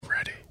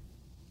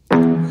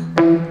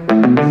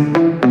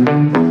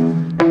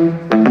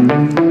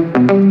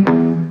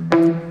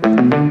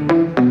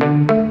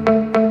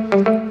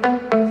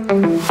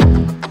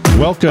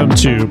Welcome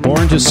to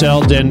Born to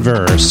Sell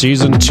Denver,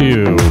 Season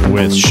 2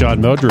 with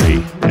Sean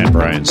Modry and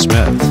Brian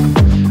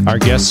Smith. Our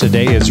guest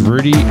today is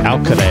Rudy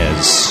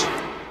Alcaraz.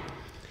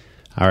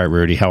 All right,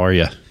 Rudy, how are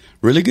you?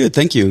 Really good,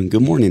 thank you.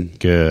 Good morning.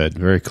 Good,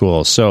 very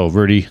cool. So,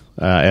 Rudy,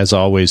 as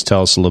always,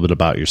 tell us a little bit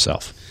about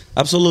yourself.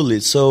 Absolutely.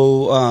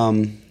 So, I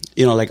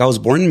was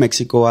born in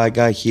Mexico. I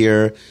got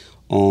here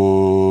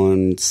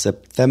on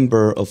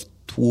September of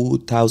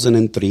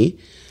 2003.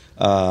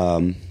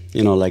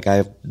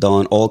 I've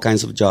done all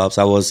kinds of jobs.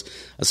 I was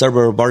a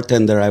server,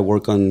 bartender. I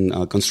work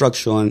on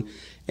construction.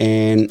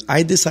 And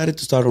I decided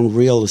to start on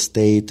real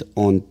estate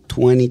on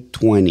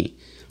 2020,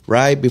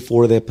 right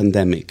before the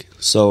pandemic.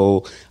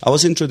 So I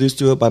was introduced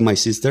to it by my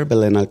sister,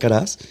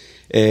 Alcaraz.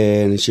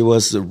 And she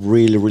was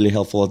really, really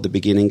helpful at the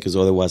beginning because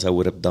otherwise I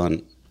would have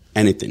done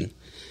anything.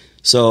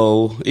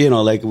 So,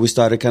 we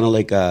started kind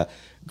of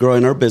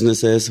growing our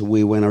businesses.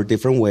 We went our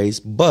different ways.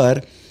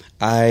 But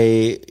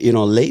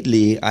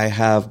lately I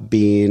have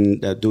been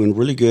doing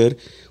really good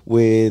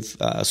with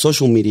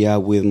social media,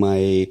 with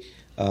my,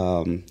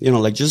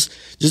 just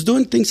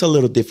doing things a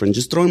little different,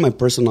 just throwing my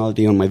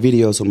personality on my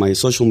videos, on my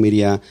social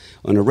media,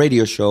 on a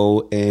radio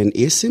show, and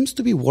it seems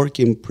to be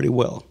working pretty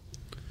well.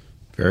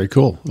 Very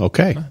cool.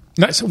 Okay.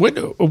 Nice.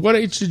 What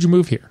age did you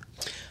move here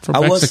from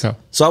Mexico?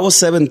 I was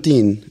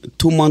 17.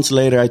 2 months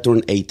later, I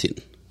turned 18.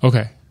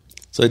 Okay.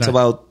 So it's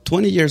about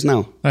 20 years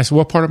now. Nice.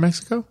 What part of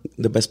Mexico?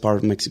 The best part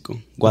of Mexico,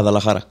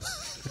 Guadalajara.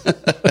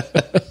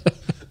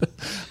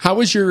 How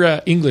was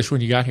your English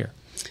when you got here?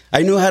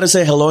 I knew how to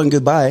say hello and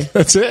goodbye.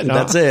 That's it? No.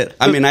 That's it.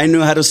 I mean, I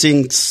knew how to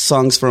sing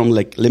songs from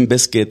like Limp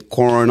Bizkit,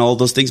 Korn, all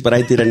those things, but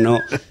I didn't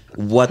know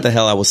what the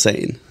hell I was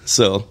saying.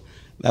 So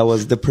that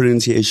was the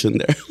pronunciation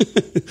there.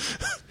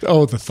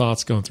 Oh, the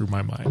thoughts going through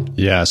my mind.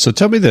 Yeah. So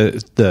tell me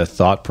the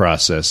thought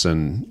process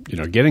and,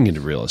 getting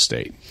into real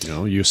estate.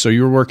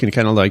 You were working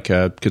kind of like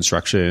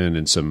construction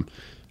and some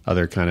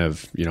other kind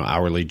of,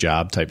 hourly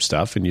job type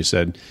stuff. And you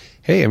said,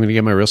 hey, I'm going to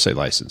get my real estate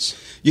license.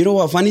 You know,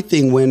 a funny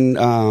thing, when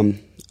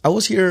I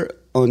was here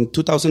on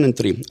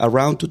 2003,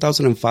 around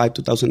 2005,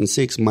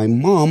 2006, my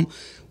mom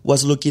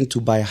was looking to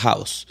buy a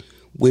house.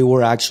 We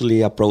were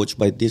actually approached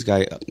by this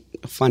guy.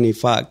 Funny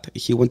fact,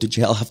 he went to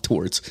jail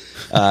afterwards.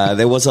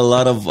 There was a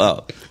lot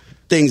of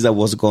things that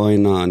was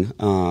going on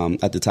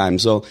at the time.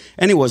 So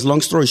anyways,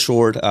 long story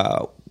short,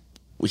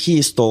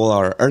 he stole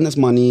our earnest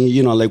money.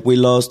 We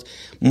lost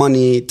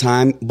money,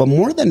 time, but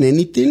more than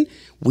anything,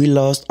 we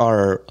lost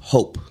our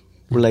hope.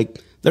 We're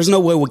like, there's no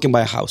way we can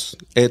buy a house.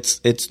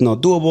 It's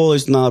not doable.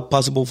 It's not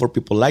possible for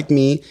people like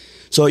me.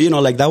 So,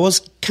 that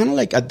was kind of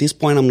like at this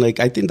point, I'm like,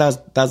 I think that's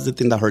the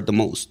thing that hurt the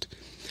most.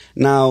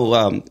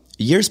 Now,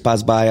 years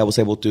passed by, I was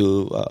able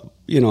to,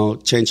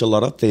 change a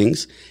lot of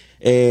things.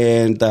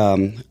 And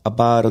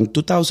about in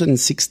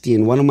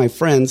 2016, one of my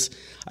friends,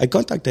 I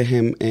contacted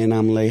him and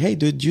I'm like, hey,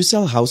 dude, do you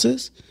sell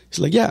houses? He's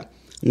like, yeah.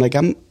 I'm like,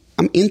 I'm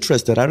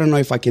interested. I don't know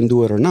if I can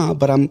do it or not,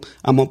 but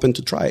I'm open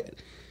to try it.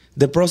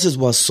 The process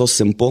was so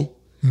simple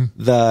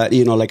that,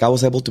 I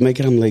was able to make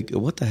it. I'm like,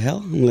 what the hell?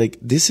 I'm like,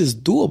 this is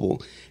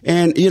doable.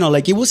 And,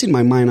 it was in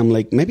my mind. I'm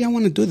like, maybe I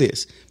want to do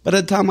this. But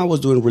at the time I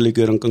was doing really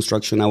good on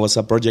construction. I was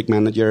a project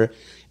manager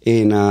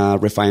in a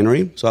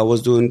refinery. So I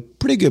was doing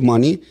pretty good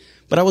money,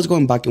 but I was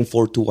going back and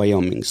forth to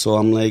Wyoming. So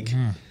I'm like,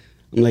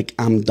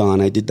 I'm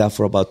done. I did that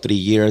for about 3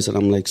 years and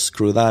I'm like,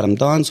 screw that. I'm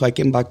done. So I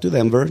came back to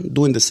Denver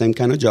doing the same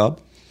kind of job.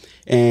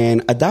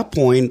 And at that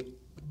point,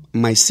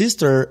 my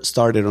sister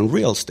started on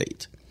real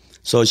estate.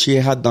 So she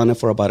had done it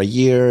for about a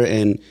year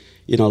and,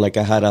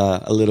 I had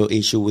a little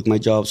issue with my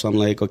job. So I'm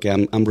like, okay,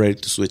 I'm ready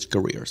to switch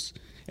careers.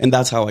 And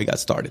that's how I got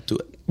started to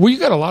it. Well, you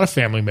got a lot of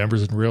family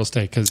members in real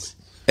estate because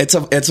it's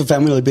a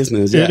family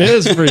business. Yeah. It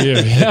is for you.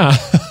 Yeah.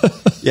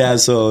 Yeah.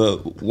 So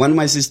one of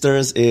my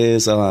sisters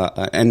is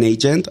an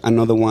agent.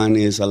 Another one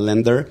is a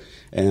lender.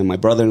 And my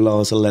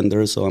brother-in-law is a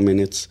lender. So,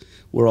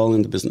 we're all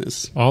in the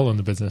business. All in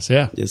the business.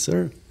 Yeah. Yes,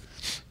 sir.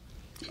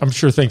 I'm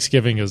sure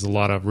Thanksgiving is a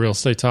lot of real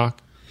estate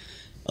talk.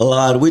 A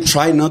lot. We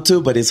try not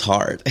to, but it's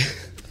hard.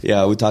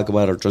 Yeah, we talk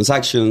about our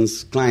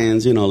transactions,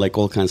 clients,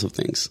 all kinds of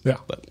things. Yeah.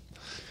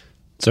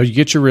 So you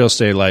get your real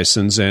estate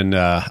license, and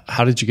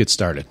how did you get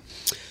started?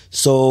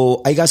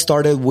 So I got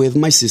started with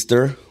my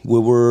sister. We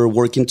were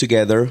working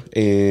together,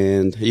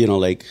 and,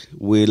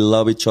 we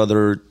love each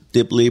other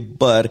deeply,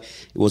 but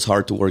it was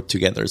hard to work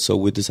together. So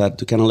we decided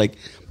to kind of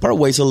part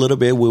ways a little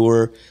bit.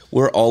 We're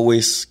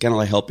always kind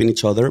of helping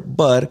each other,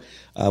 but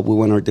we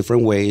went our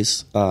different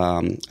ways.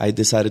 I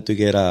decided to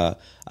get a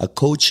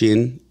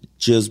coaching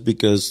just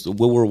because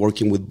we were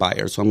working with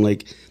buyers. So I'm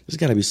like, there's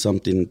got to be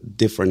something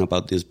different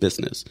about this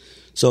business.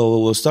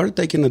 So we started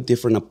taking a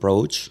different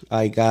approach.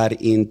 I got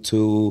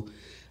into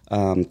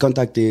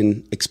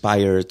contacting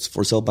expireds,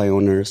 for sale by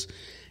owners.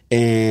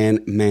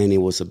 And man,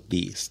 it was a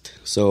beast.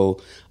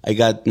 So I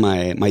got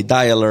my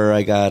dialer,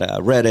 I got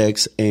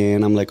Redx,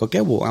 and I'm like,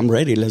 okay, well, I'm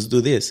ready. Let's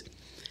do this.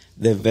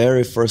 The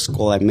very first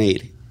call I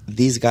made,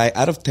 this guy,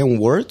 out of 10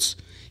 words,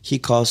 he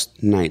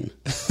cost 9.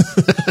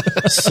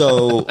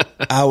 So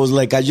I was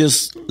like, I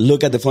just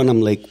look at the phone.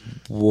 I'm like,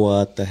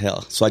 what the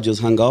hell? So I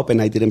just hung up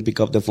and I didn't pick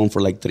up the phone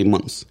for like 3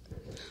 months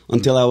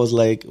until I was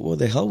like, what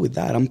the hell with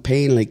that? I'm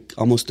paying like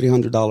almost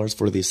 $300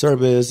 for this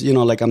service. You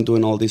know, like I'm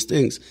doing all these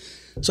things.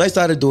 So I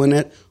started doing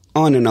it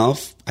on and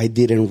off. I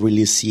didn't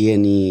really see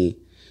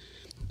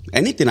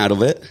anything out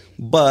of it,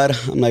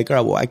 but I'm like, all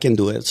right, well, I can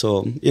do it.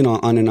 So, you know,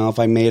 on and off,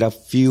 I made a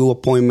few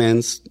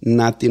appointments.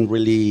 Nothing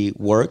really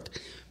worked,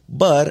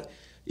 but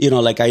you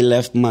know, like I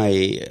left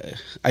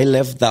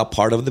that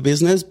part of the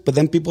business, but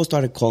then people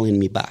started calling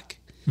me back.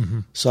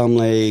 So I'm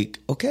like,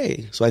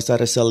 okay. So I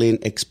started selling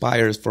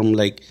expires from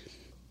like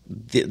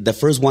the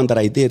first one that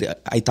I did.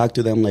 I talked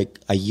to them like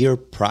a year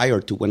prior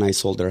to when I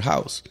sold their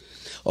house.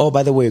 Oh,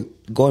 by the way,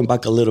 going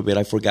back a little bit,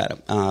 I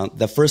forgot.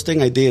 The first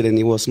thing I did, and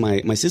it was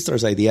my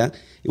sister's idea,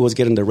 it was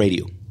getting the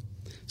radio.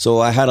 So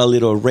I had a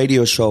little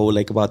radio show,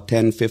 like about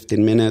 10,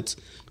 15 minutes,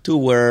 to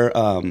where,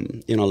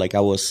 you know, like I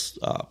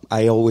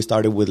always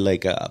started with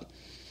like a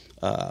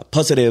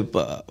positive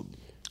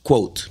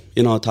quote,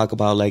 you know, talk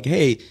about like,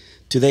 hey,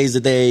 today's the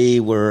day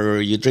where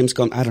your dreams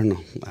come. I don't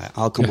know.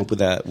 I'll come up with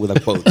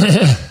a quote.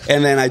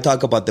 And then I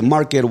talk about the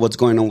market, what's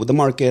going on with the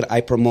market.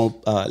 I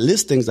promote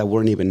listings that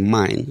weren't even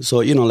mine.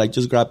 So, you know, like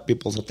just grab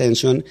people's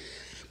attention.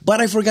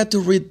 But I forgot to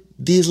read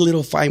these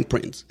little fine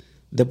prints.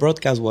 The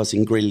broadcast was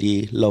in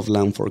Greeley,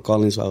 Loveland, Fort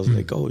Collins. So I was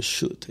like, oh,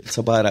 shoot. It's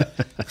about a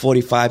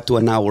 45 to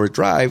an hour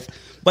drive.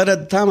 But at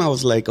the time I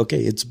was like,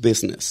 okay, it's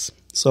business.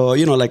 So,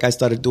 you know, like I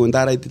started doing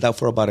that. I did that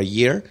for about a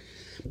year.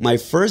 My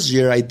first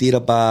year I did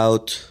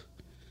about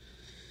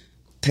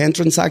 10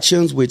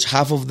 transactions, which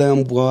half of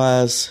them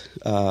was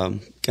kind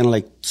of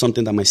like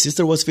something that my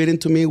sister was feeding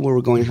to me. We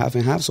were going half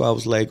and half. So I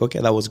was like, okay,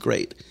 that was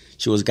great.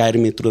 She was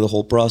guiding me through the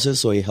whole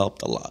process, so it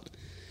helped a lot.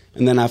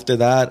 And then after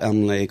that,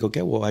 I'm like,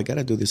 okay, well, I got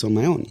to do this on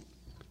my own.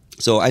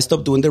 So I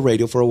stopped doing the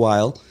radio for a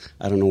while.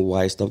 I don't know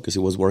why I stopped, because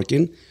it was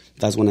working.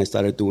 That's when I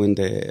started doing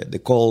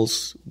the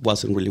calls.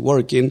 Wasn't really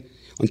working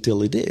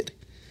until it did.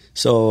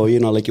 So,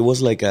 you know, like it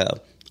was like a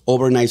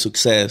overnight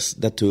success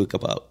that took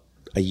about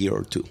a year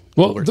or two.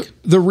 Well,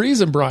 the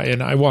reason,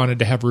 Brian, I wanted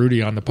to have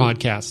Rudy on the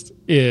podcast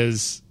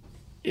is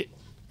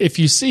if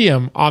you see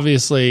him,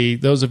 obviously,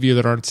 those of you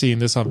that aren't seeing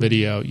this on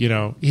video, you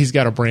know, he's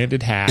got a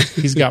branded hat.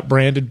 He's got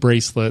branded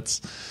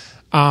bracelets.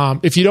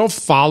 If you don't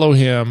follow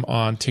him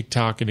on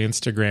TikTok and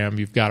Instagram,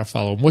 you've got to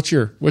follow him. What's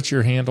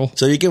your handle?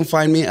 So you can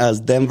find me as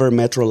Denver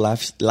Metro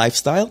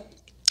Lifestyle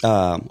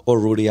or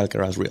Rudy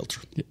Alcaraz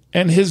Realtor.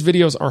 And his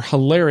videos are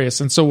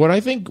hilarious. And so what I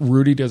think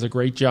Rudy does a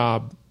great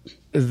job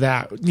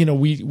that, you know,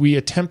 we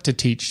attempt to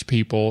teach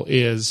people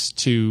is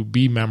to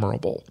be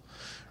memorable,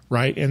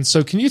 right? And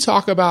so can you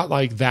talk about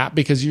like that?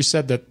 Because you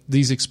said that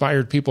these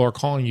expired people are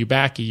calling you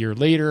back a year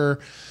later,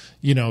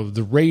 you know,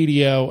 the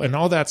radio and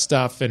all that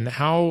stuff, and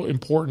how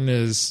important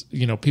is,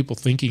 you know, people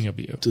thinking of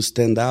you? To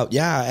stand out.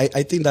 Yeah,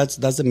 I think that's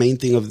the main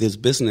thing of this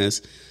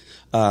business.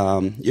 You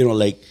know,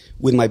 like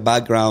with my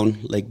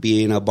background, like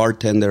being a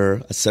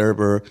bartender, a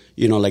server,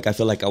 you know, like I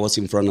feel like I was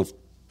in front of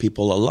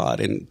people a lot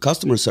in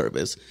customer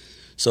service.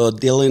 So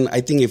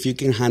I think if you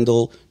can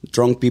handle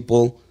drunk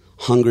people,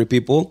 hungry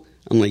people,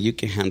 I'm like, you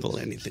can handle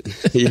anything,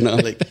 you know,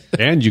 like.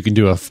 And you can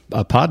do a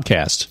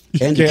podcast.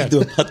 And you can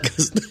do a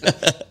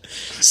podcast.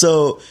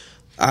 So,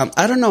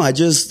 I don't know. I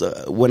just,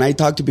 when I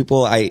talk to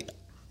people, I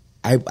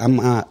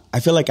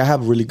feel like I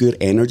have really good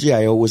energy.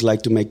 I always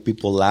like to make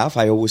people laugh.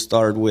 I always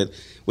start with,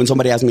 when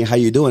somebody asks me, how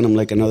you doing? I'm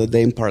like, another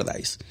day in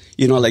paradise.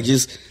 You know, like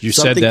just. You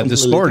said that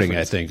this morning,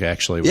 different. I think,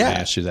 actually, when I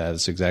asked you that.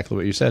 That's exactly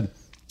what you said.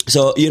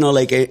 So, you know,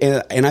 like,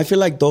 and I feel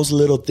like those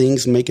little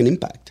things make an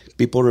impact.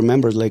 People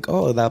remember, like,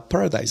 oh, that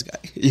paradise guy.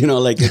 You know,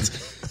 like it's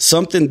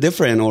something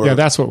different. Or yeah,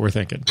 that's what we're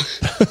thinking.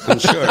 I'm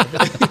sure.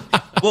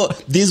 Well,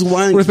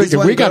 we're thinking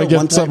we got to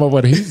get some of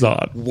what he's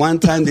on. One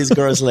time, this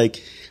girl's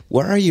like,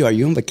 "Where are you? Are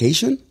you on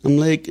vacation?" I'm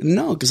like,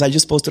 "No," because I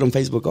just posted on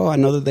Facebook. Oh,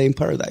 another day in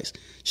paradise.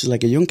 She's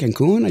like, "Are you in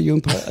Cancun? Are you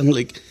in paradise?" I'm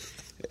like,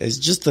 it's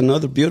just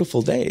another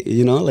beautiful day.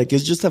 You know, like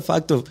it's just a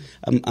fact of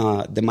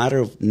the matter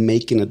of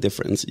making a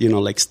difference. You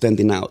know, like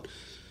standing out.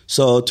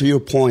 So to your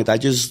point, I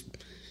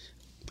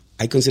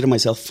consider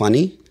myself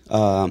funny.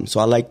 So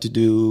I like to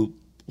do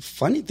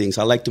funny things.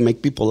 I like to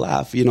make people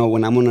laugh. You know,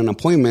 when I'm on an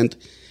appointment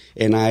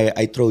and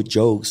I throw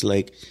jokes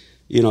like,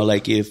 you know,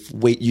 like if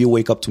you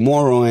wake up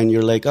tomorrow and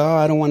you're like, oh,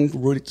 I don't want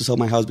Rudy to sell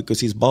my house because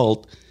he's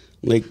bald.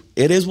 Like,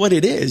 it is what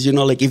it is. You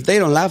know, like if they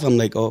don't laugh, I'm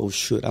like, oh,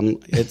 shoot,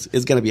 it's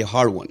going to be a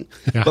hard one.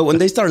 Yeah. But when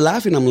they start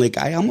laughing, I'm like,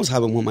 I almost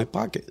have them in my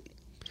pocket.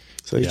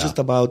 So it's just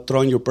about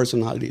throwing your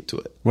personality to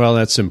it. Well,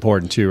 that's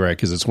important too, right?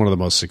 Because it's one of the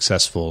most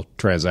successful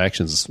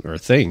transactions or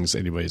things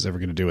anybody's ever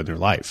going to do in their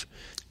life.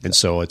 And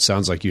so it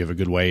sounds like you have a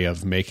good way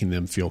of making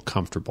them feel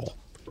comfortable.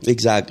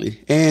 Exactly.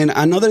 And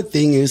another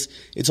thing is,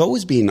 it's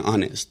always being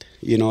honest.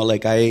 You know,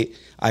 like I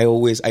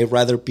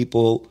rather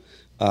people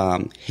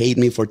hate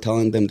me for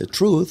telling them the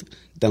truth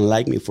than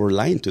like me for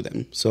lying to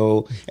them.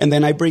 So, and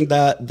then I bring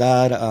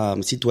that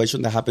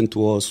situation that happened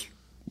to us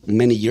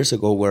many years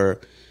ago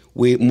where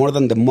we, more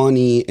than the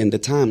money and the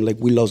time, like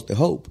we lost the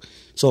hope.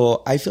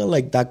 So I feel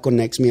like that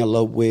connects me a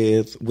lot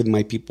with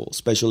my people,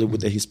 especially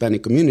with the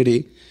Hispanic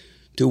community,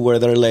 to where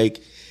they're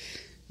like,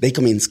 they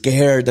come in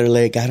scared. They're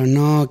like, I don't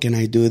know, can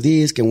I do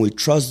this? Can we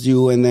trust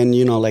you? And then,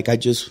 you know, like I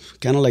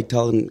just kind of like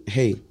tell them,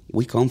 hey,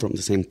 we come from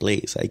the same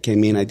place. I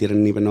came in, I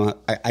didn't even know,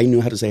 I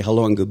knew how to say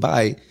hello and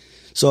goodbye.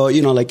 So,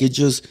 you know, like it's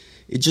just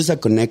a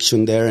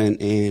connection there.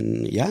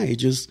 And yeah, it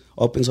just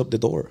opens up the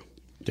door.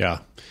 Yeah.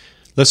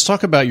 Let's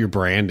talk about your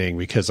branding,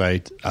 because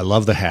I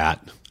love the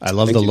hat. I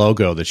love the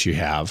logo that you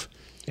have.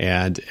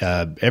 And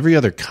every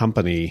other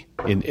company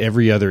in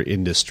every other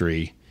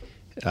industry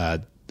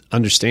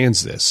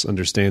understands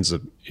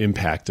the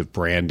impact of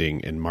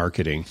branding and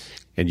marketing.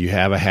 And you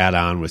have a hat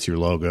on with your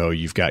logo.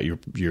 You've got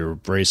your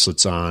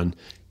bracelets on.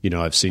 You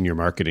know, I've seen your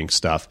marketing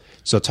stuff.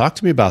 So talk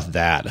to me about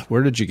that.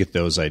 Where did you get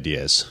those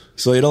ideas?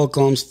 So it all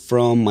comes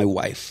from my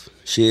wife.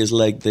 She is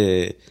like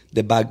the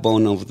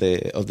backbone of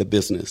the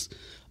business.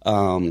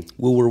 We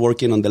were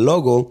working on the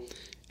logo,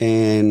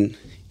 and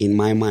in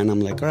my mind,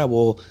 I'm like, all right,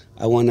 well,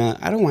 I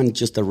don't want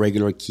just a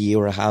regular key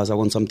or a house. I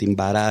want something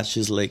badass.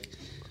 She's like,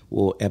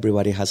 well,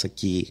 everybody has a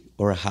key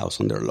or a house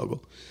on their logo.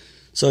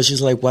 So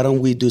she's like, why don't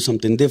we do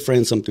something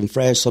different, something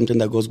fresh, something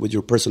that goes with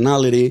your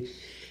personality?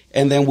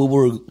 And then we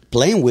were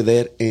playing with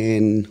it,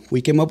 and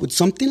we came up with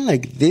something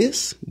like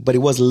this, but it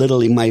was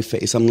literally my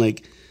face. I'm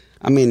like,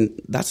 I mean,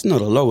 that's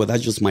not a logo.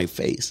 That's just my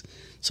face.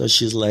 So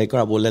she's like, all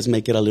right, well, let's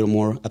make it a little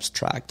more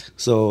abstract.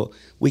 So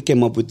we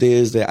came up with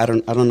this. I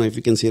don't know if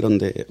you can see it on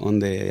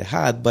the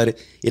hat, but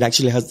it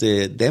actually has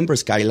the Denver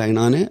skyline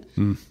on it.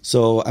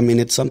 So, I mean,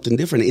 it's something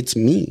different. It's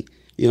me.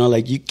 You know,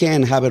 like you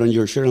can't have it on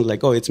your shirt and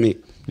like, oh, it's me.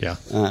 Yeah.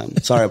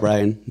 Sorry,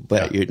 Brian,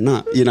 but you're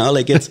not. You know,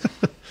 like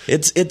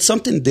it's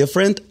something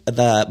different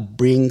that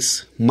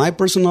brings my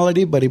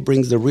personality, but it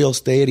brings the real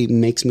estate. It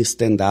makes me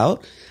stand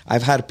out.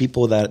 I've had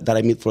people that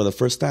I meet for the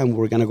first time.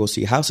 We're going to go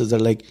see houses. They're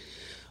like,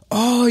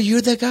 oh,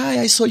 you're the guy.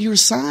 I saw your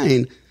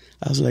sign.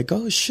 I was like,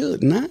 oh,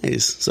 shoot,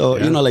 nice. So,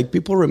 you know, like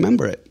people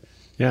remember it.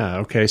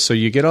 Yeah. Okay. So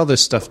you get all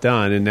this stuff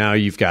done, and now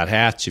you've got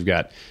hats, you've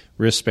got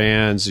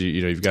wristbands,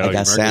 you've got all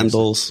your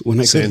sandals when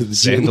I go to the gym.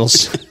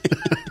 Sandals.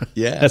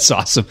 Yeah. That's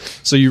awesome.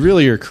 So you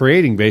really are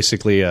creating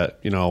basically a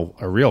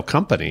real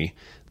company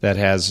that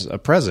has a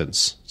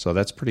presence. So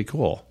that's pretty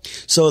cool.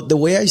 So the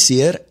way I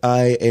see it,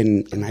 I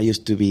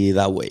used to be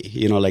that way.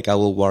 You know, like I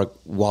will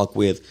walk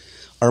with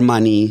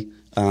Armani.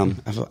 I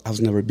was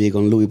never big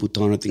on Louis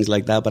Vuitton or things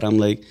like that, but I'm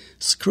like,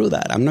 screw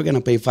that. I'm not going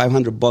to pay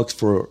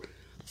 $500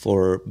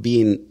 for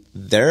being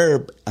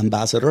their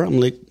ambassador. I'm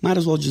like, might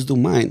as well just do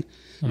mine.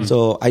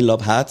 So I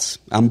love hats.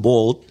 I'm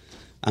bald.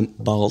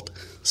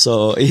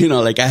 So, you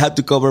know, like I had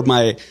to cover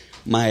my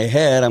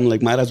head. I'm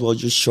like, might as well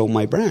just show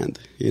my brand.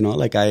 You know,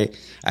 like I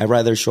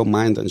rather show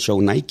mine than show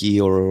Nike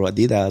or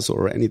Adidas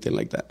or anything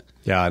like that.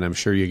 Yeah, and I'm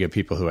sure you get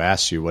people who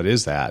ask you, what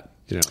is that?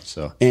 You know,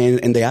 so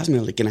and they ask me,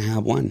 like, can I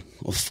have one?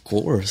 Of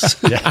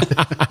course. Yeah.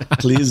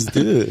 Please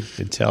do.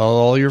 And tell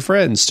all your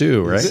friends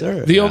too, right? Yes,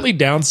 sir. The only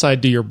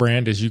downside to your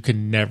brand is you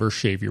can never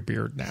shave your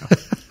beard now.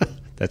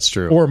 That's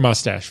true. Or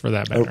mustache, for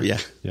that matter. Oh,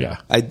 yeah.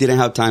 I didn't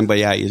have time, but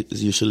yeah, it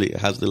usually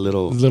has the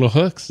little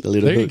hooks. The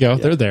little there you hook, go. yeah.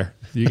 They're there.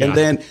 And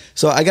then,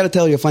 so I got to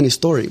tell you a funny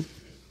story.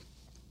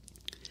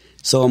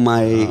 So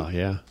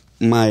the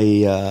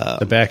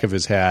back of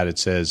his hat, it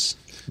says,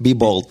 "Be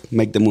bold,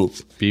 make the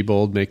move." Be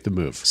bold, make the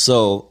move.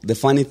 So the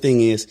funny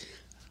thing is,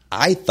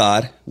 I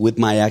thought with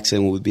my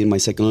accent would be in my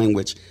second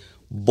language,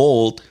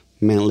 bold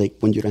meant like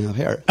when you don't have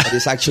hair, but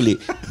it's actually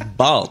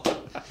bald.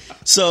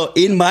 So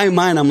in my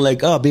mind, I'm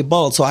like, oh, be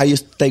bald. So I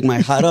used to take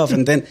my hat off.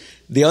 And then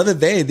the other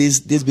day,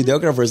 this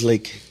videographer is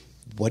like,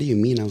 what do you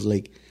mean? I was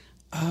like,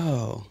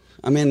 oh,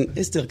 I mean,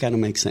 it still kind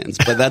of makes sense.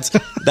 But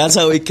that's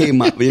how it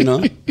came up, you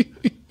know?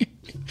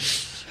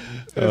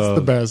 That's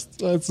the best.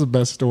 That's the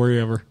best story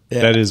ever.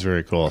 Yeah. That is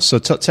very cool. So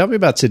tell me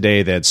about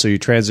today then. So you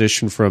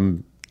transitioned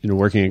from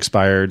working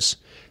expireds,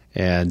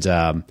 and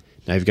now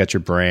you've got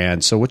your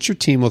brand. So what's your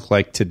team look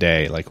like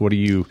today? Like, what do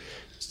you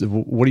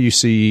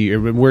see,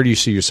 or where do you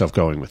see yourself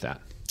going with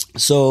that?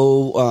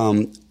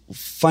 So,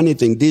 funny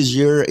thing, this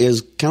year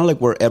is kind of like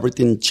where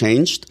everything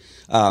changed.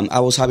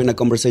 I was having a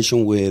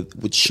conversation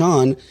with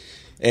Sean,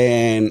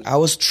 and I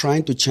was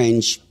trying to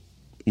change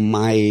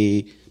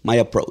my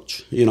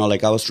approach. You know,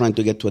 like I was trying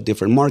to get to a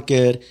different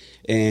market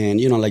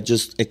and, like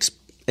just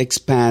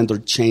expand or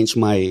change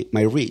my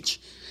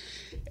reach.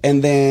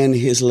 And then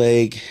he's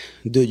like,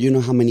 dude, you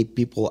know how many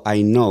people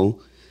I know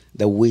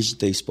that wish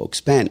they spoke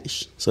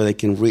Spanish so they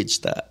can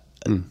reach that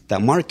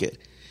market.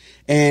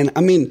 And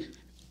I mean,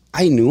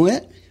 I knew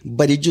it,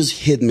 but it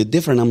just hit me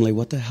different. I'm like,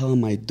 what the hell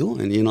am I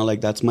doing? You know,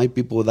 like that's my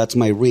people, that's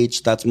my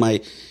reach,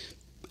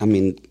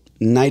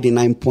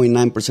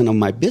 99.9% of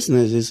my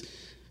business is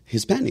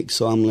Hispanic.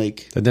 So I'm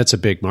like... And that's a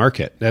big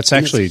market. That's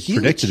actually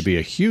predicted to be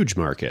a huge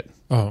market.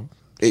 Oh,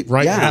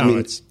 now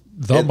it's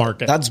the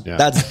market. That's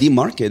the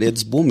market.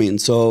 It's booming.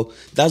 So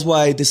that's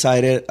why I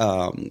decided,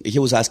 he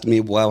was asking me,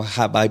 what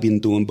have I been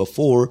doing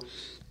before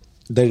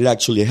that it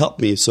actually helped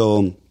me?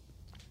 So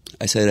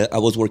I said, I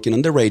was working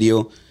on the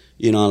radio,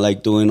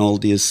 like doing all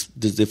these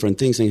different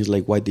things. And he's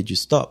like, why did you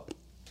stop?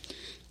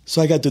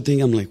 So I got to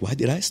think, I'm like, why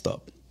did I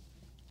stop?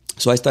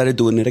 So I started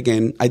doing it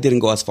again. I didn't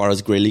go as far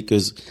as Greeley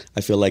because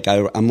I feel like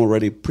I'm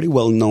already pretty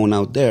well known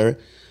out there.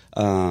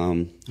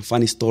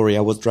 Funny story,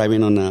 I was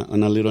driving on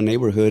a little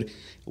neighborhood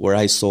where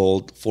I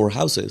sold 4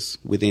 houses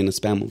within a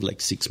span of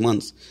like 6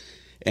 months.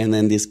 And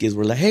then these kids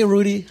were like, "Hey,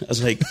 Rudy." I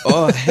was like,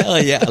 "Oh,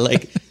 hell yeah."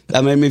 Like,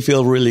 that made me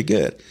feel really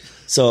good.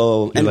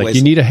 So anyways, like,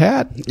 you need a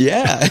hat?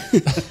 Yeah.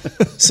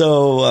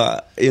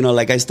 So,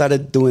 like I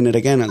started doing it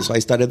again. And so I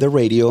started the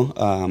radio.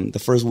 The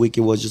first week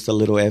it was just a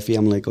little iffy.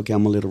 I'm like, okay,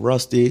 I'm a little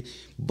rusty,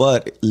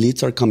 but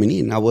leads are coming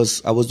in. I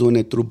was doing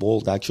it through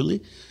Bold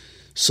actually.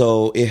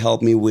 So it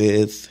helped me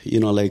with,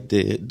 like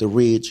the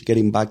reach,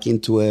 getting back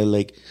into it,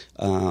 like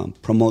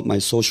promote my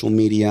social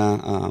media.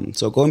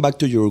 So going back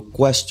to your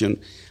question,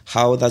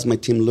 how does my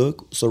team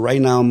look? So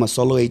right now I'm a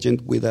solo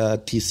agent with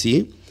a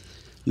TC,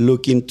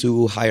 looking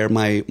to hire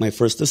my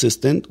first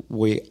assistant.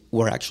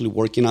 We're actually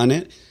working on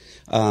it.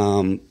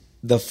 I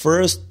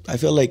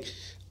feel like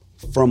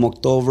from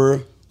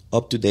October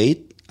up to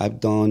date,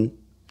 I've done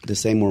the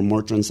same or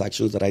more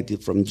transactions that I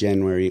did from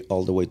January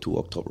all the way to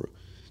October.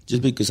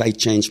 Just because I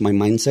changed my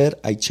mindset,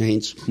 I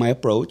changed my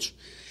approach,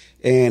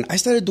 and I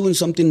started doing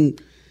something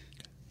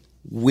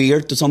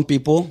weird to some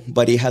people,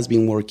 but it has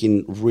been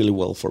working really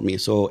well for me.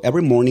 So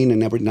every morning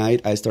and every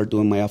night, I start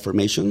doing my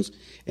affirmations,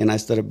 and I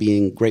started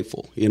being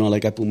grateful.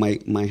 Like I put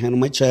my hand on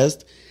my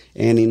chest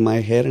and in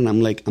my head, and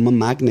I'm like, I'm a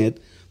magnet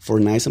for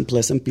nice and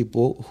pleasant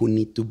people who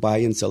need to buy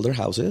and sell their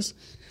houses.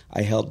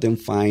 I help them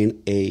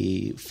find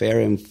a fair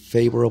and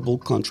favorable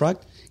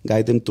contract,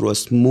 guide them through a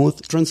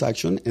smooth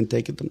transaction, and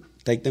take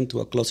them to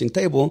a closing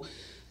table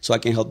so I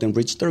can help them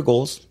reach their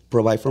goals,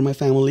 provide for my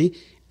family,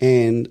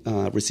 and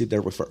receive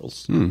their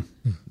referrals.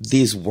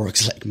 This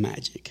works like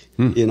magic.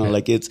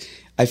 Like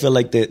I feel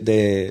like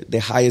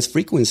the highest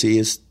frequency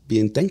is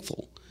being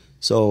thankful.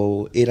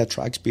 So it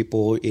attracts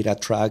people, it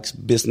attracts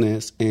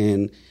business,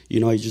 and,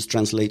 it just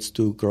translates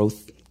to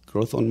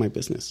growth on my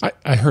business.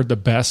 I heard the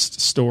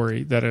best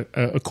story that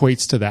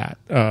equates to that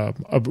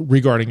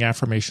regarding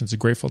affirmations of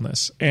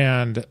gratefulness.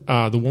 And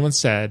the woman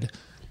said,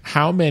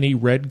 "How many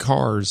red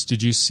cars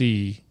did you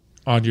see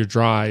on your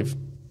drive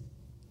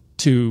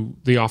to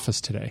the office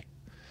today?"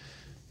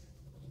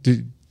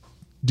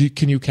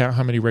 Can you count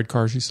how many red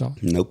cars you saw?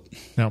 Nope.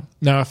 No.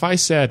 Now, if I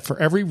said, for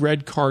every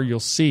red car you'll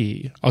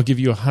see, I'll give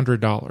you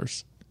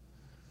 $100.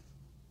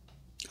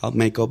 I'll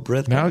make up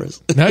red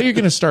cars. Now you're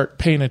going to start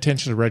paying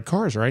attention to red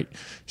cars, right?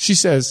 She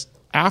says,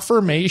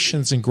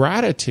 affirmations and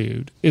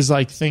gratitude is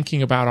like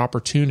thinking about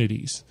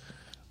opportunities.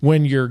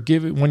 When you're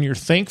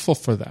thankful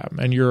for them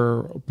and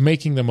you're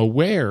making them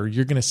aware,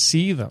 you're going to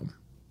see them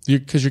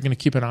because you're going to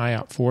keep an eye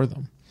out for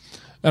them.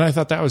 And I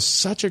thought that was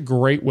such a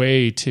great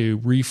way to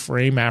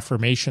reframe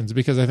affirmations,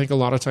 because I think a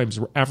lot of times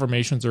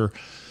affirmations are,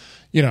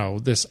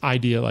 this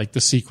idea like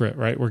The Secret,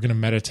 right? We're going to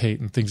meditate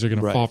and things are going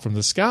to fall from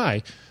the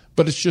sky.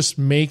 But it's just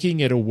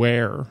making it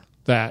aware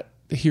that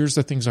here's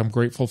the things I'm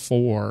grateful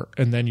for,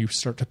 and then you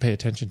start to pay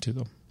attention to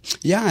them.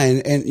 Yeah,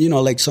 and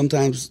like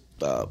sometimes,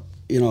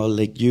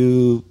 like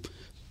you,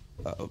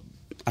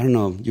 I don't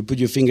know, you put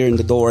your finger in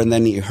the door and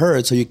then it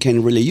hurts, so you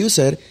can't really use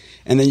it.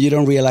 And then you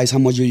don't realize how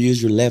much you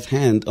use your left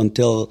hand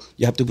until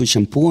you have to put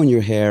shampoo on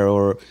your hair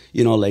or,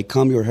 like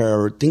comb your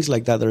hair or things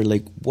like that. They're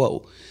like,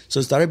 whoa. So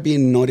I started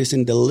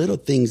noticing the little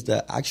things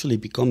that actually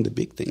become the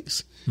big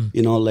things.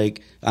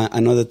 Like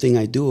another thing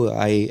I do,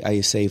 I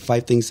say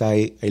 5 things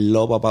I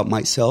love about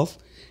myself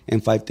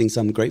and 5 things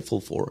I'm grateful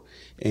for.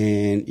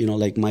 And,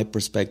 like my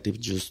perspective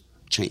just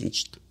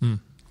changed.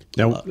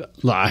 Now,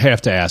 I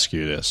have to ask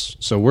you this.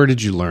 So where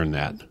did you learn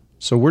that?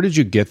 So where did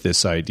you get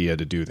this idea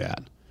to do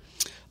that?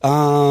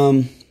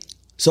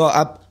 So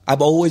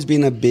I've always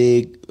been a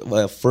big,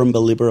 firm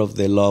believer of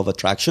the law of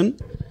attraction.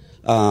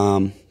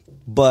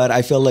 But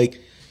I feel like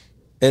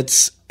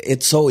it's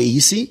so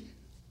easy,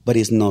 but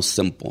it's not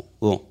simple.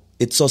 Well,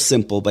 it's so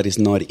simple, but it's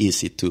not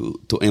easy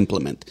to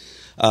implement.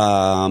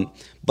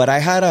 But I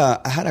had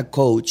a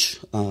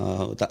coach,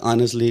 that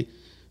honestly,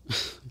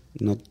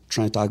 not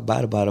trying to talk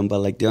bad about him, but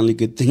like the only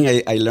good thing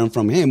I learned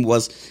from him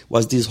was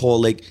this whole,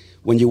 like,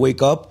 when you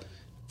wake up,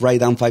 write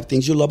down 5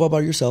 things you love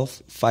about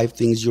yourself, 5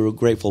 things you're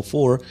grateful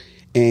for,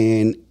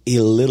 and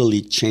it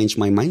literally changed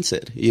my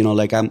mindset.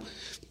 Like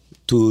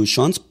to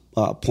Sean's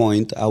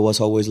point, I was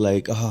always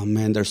like, oh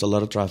man, there's a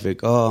lot of traffic.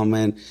 Oh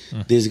man,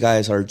 these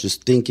guys are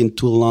just thinking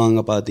too long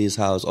about this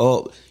house.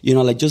 Oh,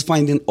 like just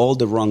finding all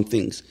the wrong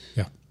things.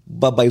 Yeah.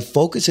 But by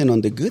focusing on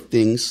the good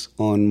things,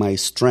 on my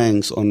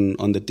strengths,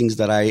 on the things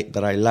that I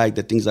like,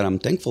 the things that I'm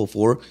thankful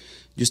for,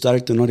 you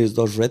started to notice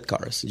those red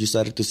cars. You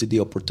started to see the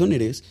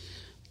opportunities.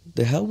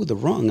 The hell with the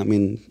wrong. I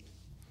mean,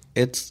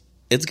 it's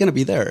going to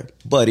be there.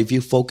 But if you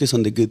focus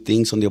on the good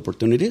things, on the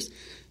opportunities,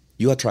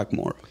 you attract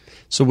more.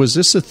 So was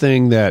this a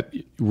thing that,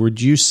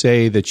 would you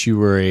say that you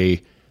were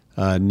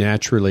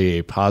naturally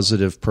a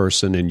positive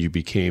person and you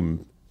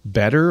became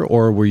better,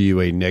 or were you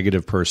a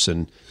negative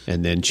person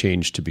and then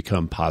changed to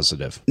become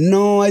positive?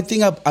 No, I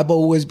think I've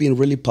always been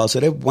really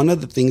positive. One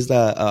of the things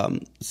that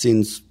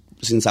since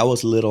I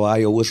was little,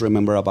 I always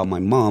remember about my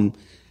mom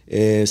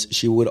is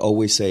she would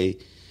always say,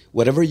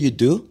 whatever you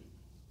do,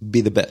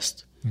 be the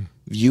best.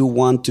 You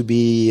want to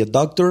be a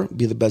doctor,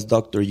 be the best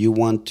doctor. You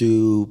want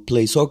to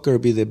play soccer,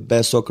 be the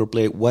best soccer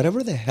player.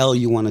 Whatever the hell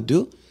you want to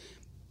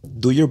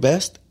do your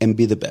best and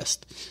be the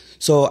best.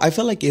 So I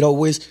felt like it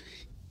always,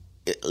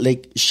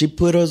 like she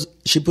put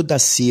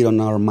that seed on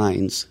our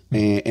minds.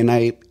 And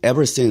I,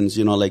 ever since,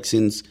 like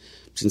since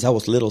I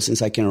was little,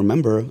 since I can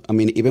remember, I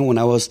mean, even when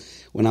I was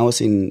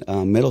in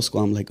middle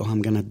school, I'm like, oh,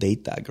 I'm going to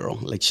date that girl.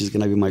 Like, she's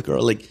going to be my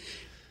girl. Like,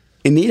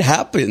 and it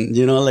happened,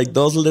 like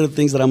those little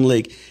things that I'm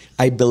like,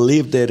 I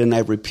believed it and I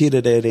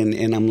repeated it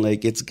and I'm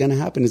like, it's going to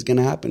happen. It's going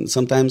to happen.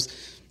 Sometimes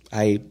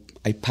I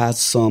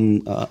passed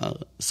some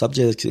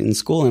subjects in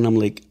school and I'm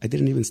like, I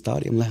didn't even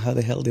study. I'm like, how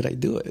the hell did I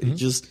do it? Mm-hmm.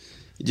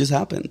 It just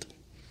happened.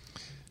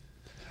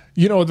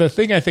 The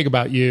thing I think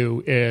about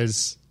you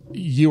is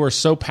you are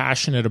so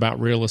passionate about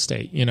real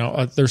estate.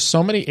 There's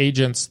so many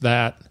agents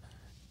that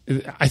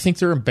I think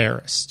they're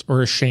embarrassed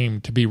or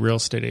ashamed to be real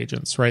estate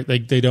agents, right?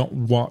 Like they don't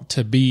want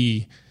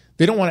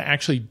to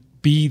actually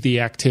be the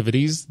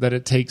activities that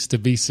it takes to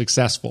be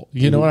successful.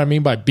 You know what I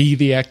mean by be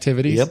the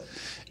activities? Yep.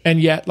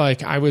 And yet,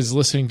 like, I was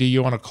listening to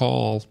you on a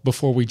call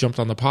before we jumped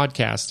on the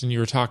podcast, and you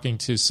were talking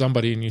to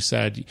somebody, and you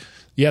said,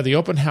 yeah, the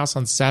open house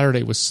on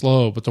Saturday was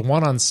slow, but the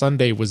one on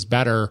Sunday was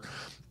better.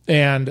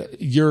 And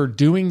you're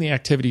doing the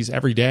activities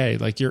every day.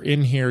 Like, you're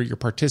in here, you're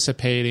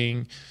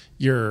participating,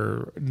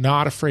 you're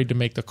not afraid to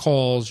make the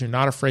calls, you're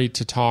not afraid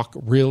to talk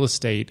real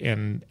estate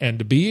and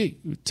to be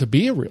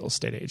a real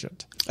estate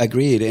agent.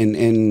 Agreed.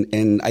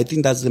 And I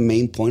think that's the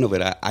main point of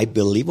it. I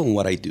believe in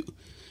what I do.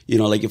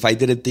 Like if I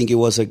didn't think it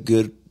was a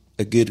good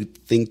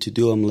thing to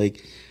do, I'm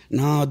like,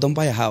 no, don't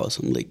buy a house.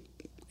 I'm like,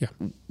 yeah,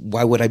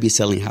 why would I be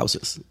selling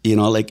houses?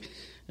 Like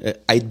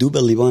I do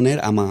believe on it.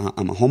 I'm a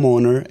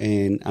homeowner,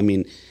 and I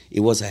mean, it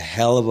was a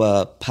hell of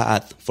a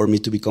path for me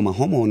to become a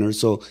homeowner.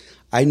 So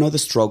I know the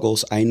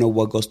struggles. I know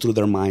what goes through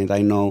their mind.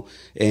 I know,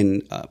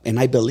 and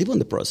I believe in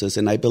the process,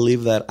 and I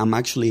believe that I'm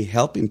actually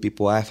helping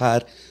people. I've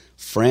had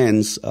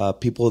friends,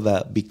 people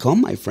that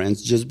become my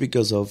friends just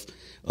because of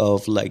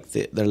like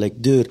they're like,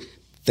 dude,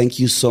 thank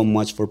you so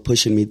much for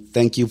pushing me.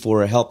 Thank you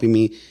for helping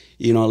me.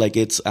 Like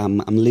it's I'm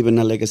leaving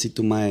a legacy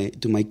to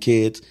my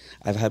kids.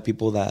 I've had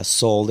people that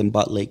sold and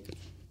bought like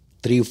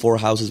 3 or 4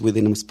 houses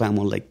within a span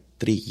of like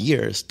 3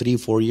 or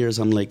 4 years.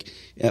 I'm like,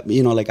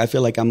 like I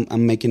feel like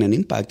I'm making an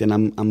impact and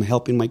I'm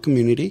helping my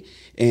community.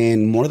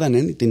 And more than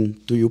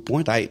anything, to your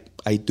point, I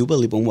do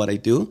believe in what I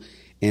do,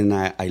 and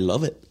I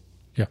love it.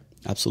 Yeah,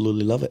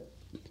 absolutely love it.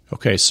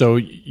 Okay, so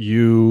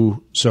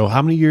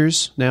how many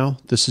years now?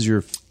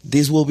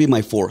 This will be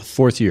my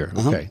fourth year.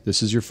 Uh-huh. Okay,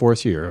 this is your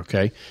 4th year.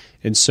 Okay,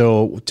 and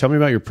so tell me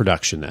about your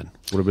production then.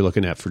 What are we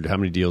looking at for how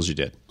many deals you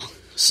did?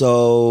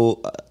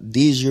 So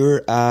this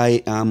year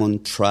I am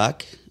on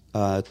track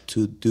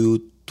to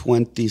do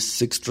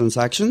 26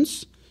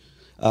 transactions.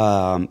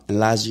 And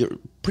last year,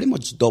 pretty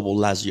much double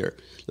last year.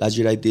 Last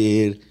year I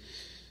did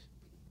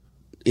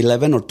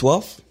 11 or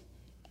 12.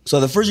 So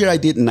the first year I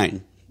did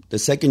 9. The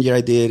second year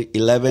I did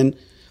 11.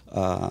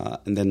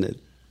 And then the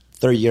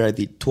third year I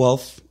did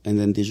 12. And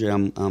then this year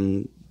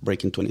I'm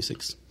breaking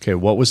 26. Okay,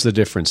 what was the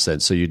difference then?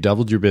 So you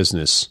doubled your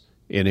business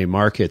in a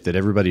market that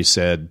everybody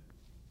said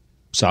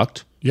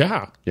sucked?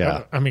 Yeah.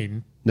 Yeah. I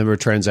mean, number of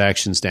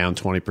transactions down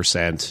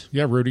 20%.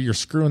 Yeah, Rudy, you're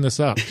screwing this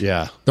up.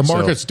 Yeah. The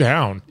market's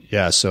down.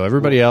 Yeah, so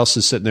everybody else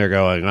is sitting there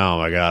going, oh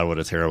my God, what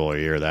a terrible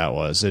year that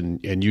was.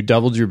 And you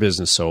doubled your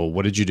business, so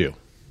what did you do?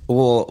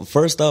 Well,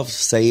 first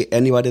off,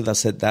 anybody that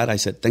said that, I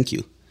said thank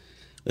you.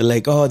 They're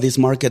like, oh, this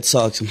market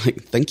sucks. I'm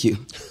like, thank you.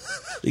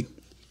 Like,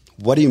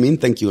 what do you mean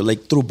thank you?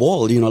 Like through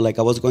ball, like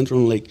I was going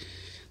through like,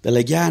 they're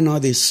like, yeah, no,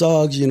 this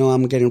sucks.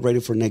 I'm getting ready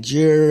for next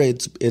year.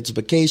 It's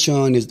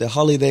vacation. It's the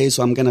holiday.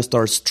 So I'm going to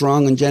start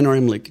strong in January.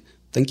 I'm like,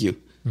 thank you.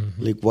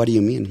 Mm-hmm. Like, what do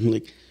you mean? I'm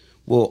like,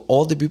 well,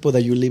 all the people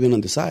that you're leaving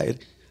on the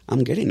side,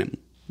 I'm getting them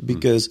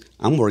because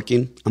I'm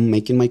working. I'm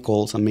making my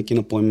calls. I'm making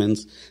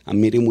appointments.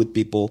 I'm meeting with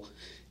people.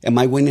 Am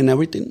I winning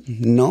everything?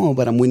 No,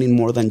 but I'm winning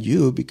more than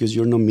you because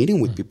you're not meeting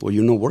with people.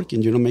 You're not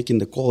working. You're not making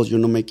the calls. You're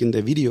not making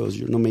the videos.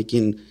 You're not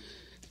making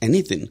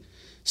anything.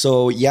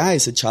 So, yeah,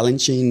 it's a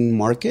challenging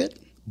market.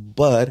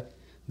 But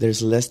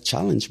there's less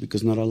challenge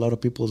because not a lot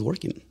of people is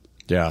working.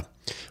 Yeah.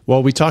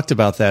 Well, we talked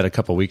about that a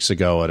couple of weeks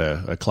ago at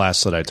a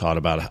class that I taught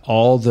about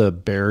all the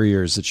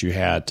barriers that you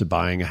had to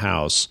buying a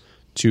house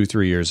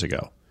 2-3 years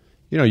ago.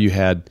 You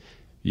had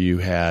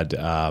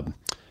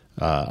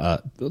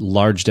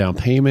large down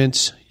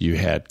payments. You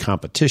had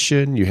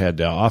competition. You had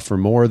to offer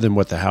more than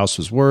what the house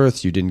was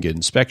worth. You didn't get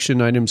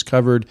inspection items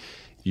covered.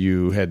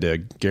 You had to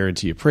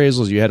guarantee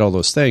appraisals. You had all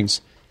those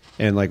things.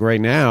 And like right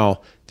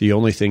now, the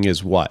only thing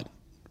is what?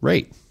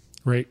 Rate.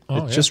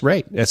 Oh, it's just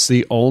rate. That's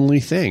the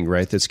only thing,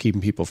 right, that's keeping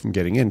people from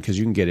getting in because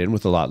you can get in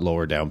with a lot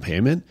lower down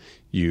payment.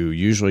 You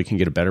usually can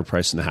get a better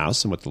price in the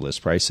house than what the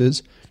list price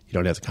is. You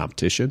don't have the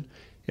competition.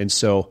 And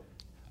so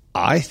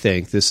I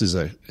think this is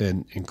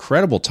an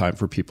incredible time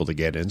for people to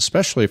get in,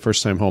 especially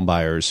first-time home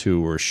buyers who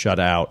were shut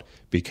out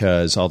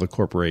because all the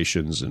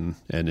corporations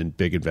and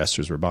big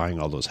investors were buying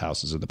all those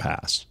houses in the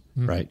past,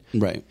 right?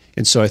 Right.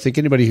 And so I think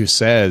anybody who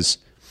says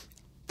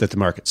that the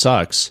market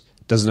sucks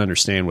doesn't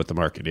understand what the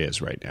market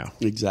is right now.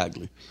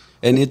 Exactly.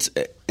 And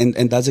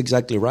and that's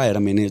exactly right. I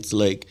mean, it's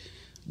like,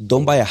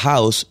 don't buy a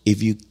house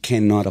if you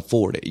cannot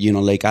afford it. You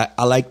know, like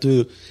I like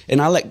to,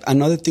 and I like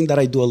another thing that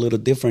I do a little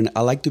different.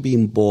 I like to be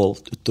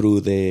involved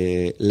through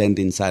the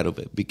lending side of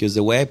it, because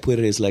the way I put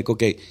it is like,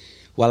 okay,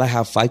 while I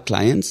have 5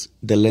 clients,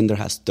 the lender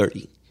has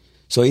 30.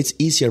 So it's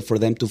easier for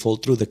them to fall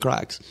through the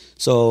cracks.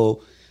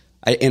 So,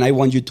 I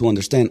want you to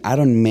understand, I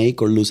don't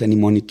make or lose any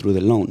money through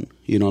the loan.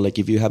 You know, like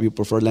if you have your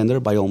preferred lender,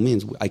 by all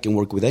means, I can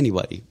work with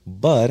anybody.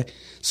 But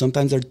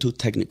sometimes they're too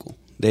technical.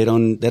 They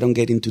don't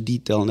get into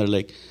detail, and they're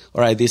like,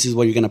 all right, this is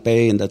what you're going to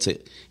pay, and that's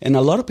it. And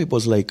a lot of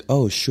people's like,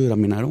 oh, shoot, I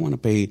mean, I don't want to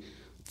pay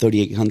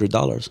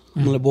 $3,800.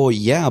 I'm like, well,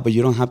 yeah, but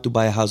you don't have to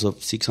buy a house of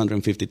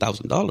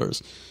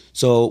 $650,000.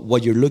 So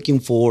what you're looking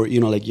for, you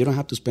know, like you don't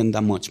have to spend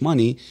that much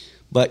money,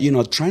 but, you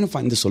know, trying to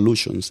find the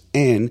solutions.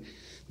 And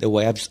the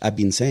way I've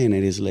been saying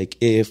it is like,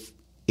 if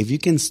you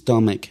can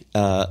stomach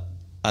a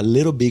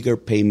little bigger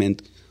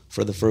payment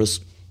for the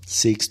first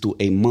 6 to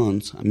 8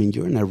 months, I mean,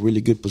 you're in a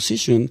really good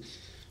position,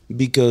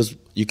 because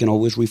you can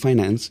always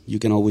refinance. You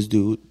can always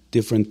do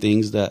different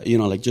things that, you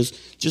know, like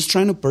just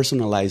trying to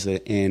personalize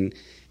it and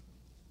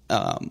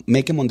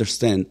make them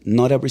understand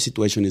not every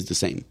situation is the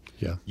same.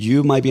 Yeah.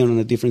 You might be in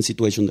a different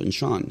situation than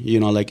Sean, you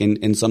know, like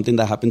in something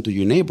that happened to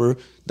your neighbor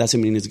doesn't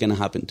mean it's going to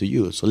happen to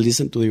you. So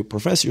listen to your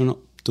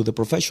the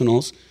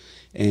professionals,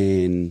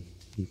 and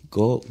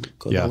go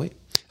that way.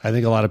 I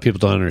think a lot of people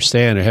don't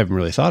understand or haven't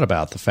really thought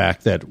about the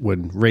fact that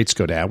when rates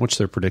go down, which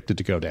they're predicted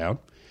to go down,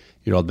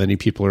 you know, many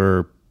people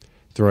are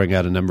throwing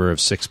out a number of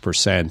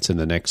 6% in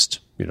the next,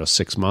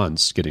 6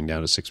 months, getting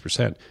down to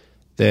 6%,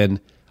 then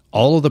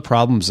all of the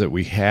problems that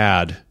we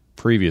had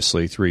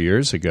previously 3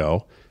 years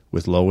ago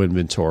with low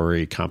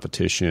inventory,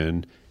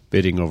 competition,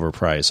 bidding over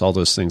price, all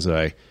those things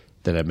that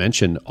I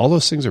mentioned, all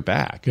those things are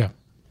back. Yeah.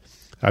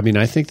 I mean,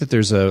 I think that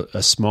there's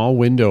a small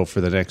window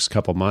for the next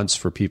couple months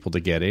for people to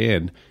get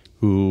in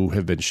who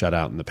have been shut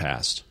out in the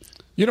past.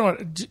 You know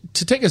what?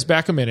 To take us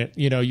back a minute,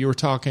 you were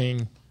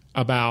talking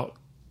about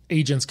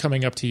agents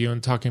coming up to you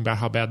and talking about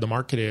how bad the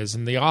market is.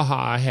 And the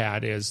aha I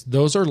had is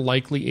those are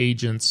likely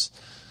agents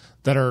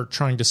that are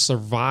trying to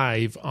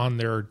survive on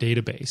their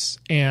database.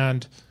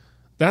 And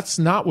that's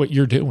not what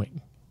you're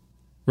doing,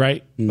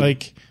 right? Mm.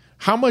 Like,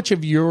 how much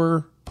of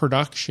your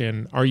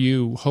production are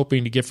you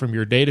hoping to get from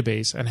your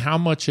database, and how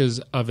much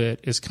of it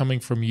is coming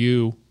from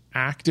you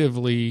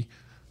actively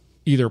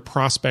either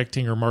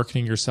prospecting or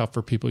marketing yourself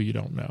for people you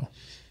don't know?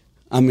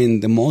 I mean,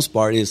 the most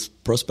part is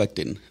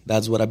prospecting.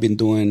 That's what I've been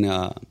doing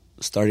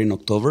starting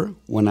October.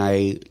 When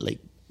I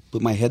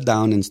put my head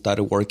down and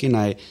started working,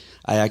 I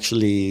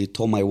actually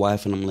told my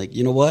wife, and I'm like,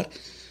 you know what?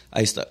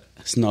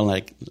 It's not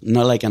like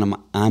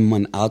I'm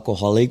an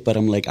alcoholic, but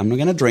I'm like, I'm not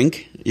gonna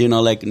drink,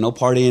 no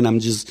partying. I'm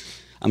just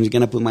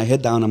gonna put my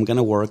head down. I'm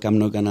gonna work. I'm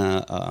not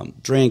gonna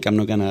drink. I'm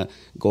not gonna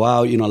go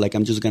out.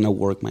 I'm just gonna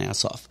work my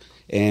ass off.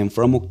 And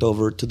from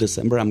October to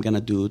December, I'm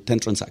gonna do 10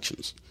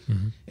 transactions.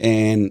 Mm-hmm.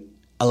 And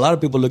a lot of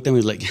people looked at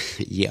me like,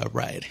 yeah,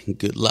 right.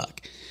 Good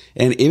luck.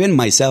 And even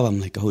myself, I'm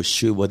like, oh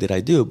shoot, what did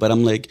I do? But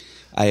I'm like,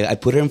 I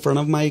put it in front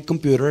of my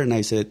computer and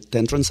I said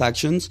 10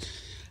 transactions.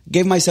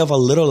 Gave myself a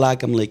little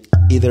luck. I'm like,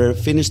 either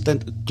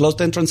close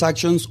 10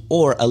 transactions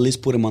or at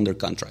least put them under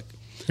contract.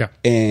 Yeah.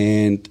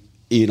 And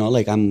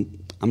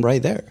I'm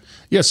right there.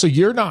 Yeah. So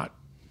you're not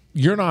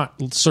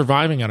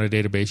surviving on a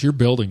database. You're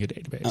building a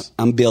database.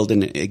 I'm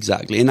building it,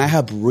 exactly. And I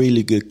have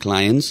really good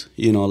clients.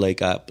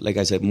 Like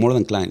I said, more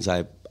than clients,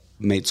 I've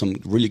made some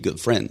really good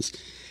friends.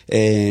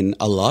 And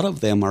a lot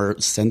of them are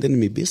sending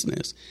me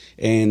business.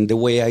 And the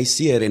way I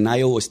see it, and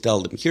I always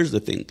tell them, here's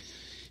the thing.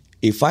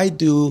 If I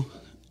do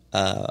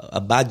a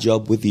bad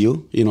job with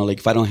you,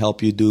 if I don't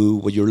help you do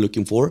what you're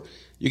looking for,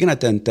 you're going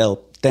to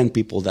tell 10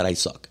 people that I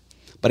suck.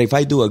 But if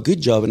I do a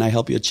good job and I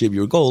help you achieve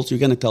your goals, you're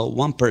going to tell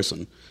one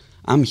person.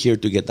 I'm here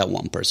to get that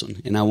one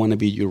person. And I want to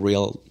be your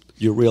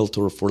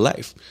realtor for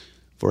life.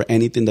 For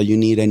anything that you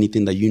need,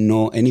 anything that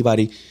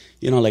anybody.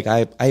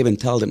 I even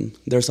tell them,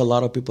 there's a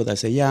lot of people that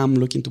say, yeah, I'm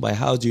looking to buy a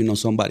house. Do you know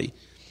somebody?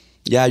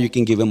 Yeah, you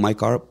can give them my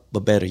car,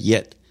 but better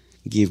yet,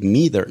 give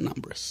me their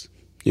numbers.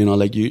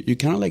 You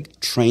kind of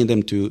train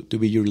them to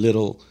be your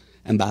little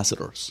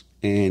ambassadors.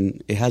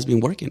 And it has been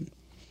working.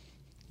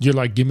 You're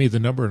like, give me the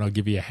number and I'll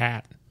give you a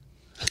hat.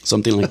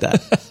 Something like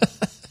that.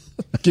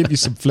 Give you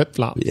some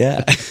flip-flops.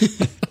 Yeah.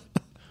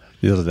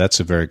 That's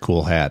a very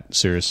cool hat.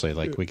 Seriously,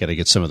 we got to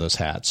get some of those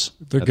hats.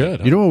 They're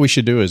good. You know what we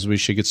should do is we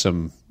should get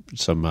some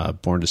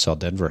Born to Sell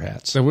Denver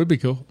hats. That would be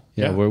cool.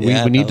 Yeah,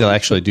 we need to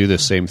actually do the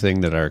same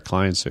thing that our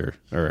clients or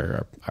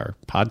our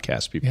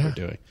podcast people are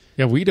doing.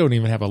 Yeah, we don't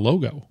even have a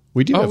logo.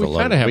 We do have a logo. We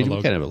kind of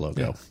have a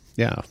logo.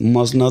 Yeah.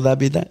 Must not that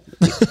be that?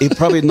 It's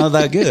probably not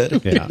that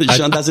good. Yeah.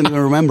 Sean doesn't even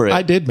remember it.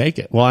 I did make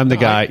it. Well, I'm the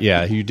guy.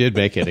 Yeah, you did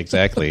make it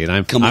exactly. And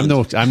I'm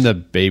the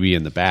baby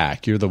in the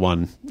back. You're the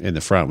one in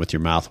the front with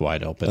your mouth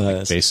wide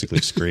open, basically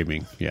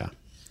screaming. Yeah.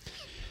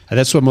 And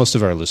that's what most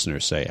of our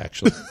listeners say,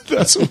 actually.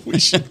 That's what we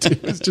should do,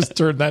 is just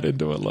turn that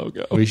into a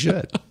logo. We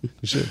should.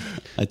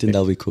 I think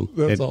that'll be cool.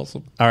 That's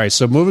awesome. All right.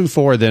 So moving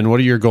forward then,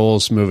 what are your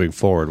goals moving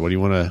forward? What do you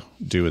want to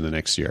do in the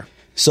next year?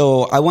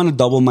 So I want to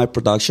double my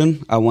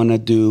production. I want to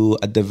do,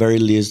 at the very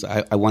least,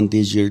 I want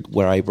this year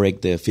where I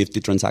break the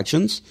 50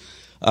 transactions,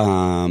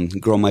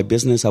 grow my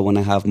business. I want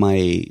to have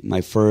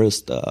my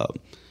first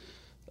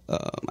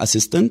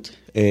assistant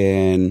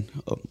and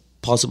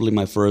possibly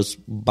my first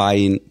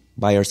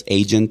buyer's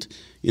agent.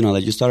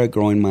 Like you started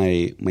growing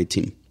my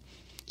team.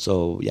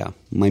 So yeah,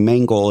 my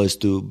main goal is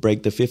to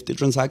break the 50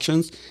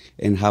 transactions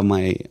and have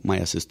my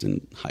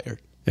assistant hired.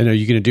 And are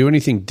you going to do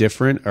anything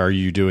different, or are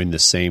you doing the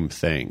same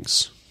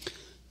things?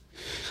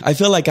 I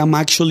feel like I'm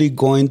actually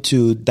going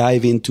to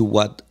dive into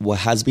what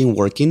has been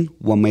working,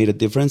 what made a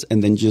difference,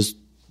 and then just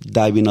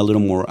dive in a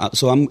little more.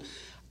 So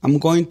I'm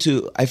going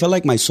to, I feel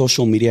like my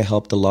social media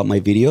helped a lot, my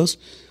videos,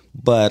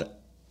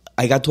 but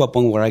I got to a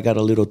point where I got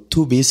a little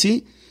too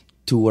busy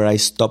to where I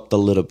stopped a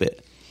little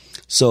bit.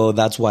 So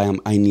that's why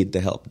I need the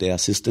help, the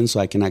assistance, so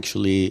I can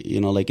actually,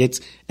 and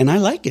I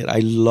like it. I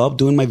love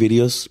doing my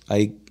videos.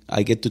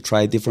 I get to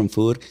try different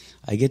food.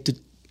 I get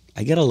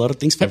a lot of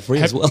things for free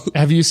as well.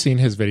 Have you seen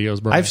his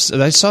videos, Brian?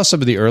 I saw some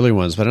of the early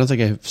ones, but I don't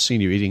think I've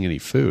seen you eating any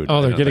food.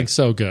 Oh, they're getting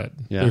so good.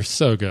 Yeah. They're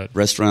so good.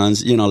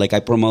 Restaurants, I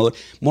promote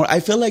more. I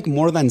feel like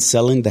more than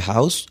selling the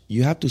house,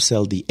 you have to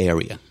sell the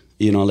area.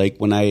 Like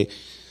when I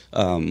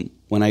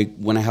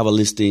have a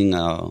listing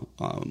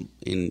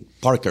in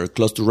Parker,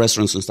 close to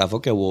restaurants and stuff.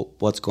 Okay, well,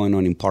 what's going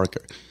on in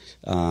Parker?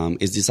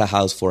 Is this a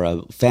house for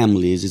a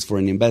family? Is this for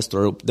an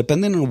investor?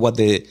 Depending on what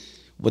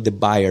the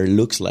buyer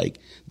looks like,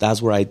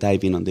 that's where I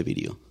dive in on the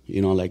video.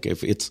 Like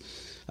if it's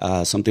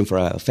something for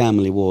a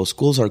family, well,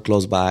 schools are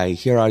close by.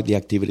 Here are the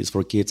activities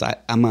for kids.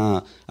 I'm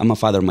a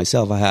father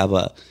myself. I have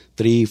a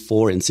 3,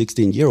 4, and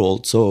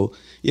 16-year-old. So,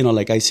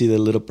 I see the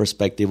little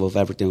perspective of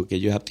everything. Okay,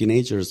 you have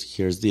teenagers,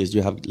 here's this.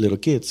 You have little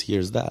kids,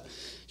 here's that.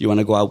 You want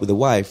to go out with the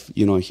wife,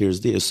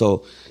 here's this.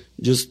 So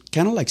just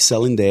kind of like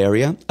selling the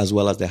area as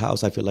well as the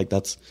house. I feel like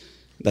that's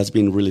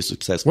been really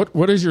successful.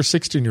 What does your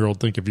 16-year-old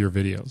think of your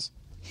videos?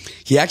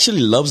 He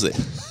actually loves it.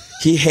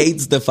 He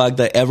hates the fact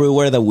that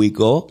everywhere that we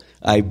go,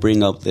 I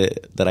bring up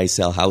that I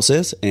sell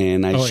houses,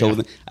 and I show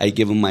them. I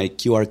give him my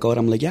QR code.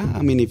 I'm like,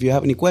 if you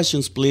have any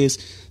questions, please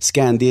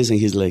scan this. And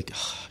he's like,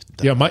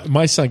 yeah,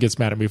 my son gets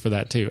mad at me for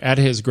that too. At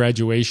his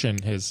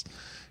graduation, his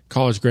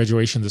college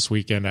graduation this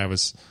weekend, I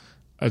was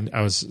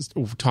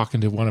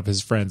talking to one of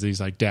his friends. And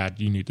he's like, "Dad,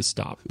 you need to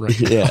stop right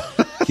now."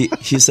 Yeah,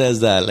 he says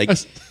that. Like,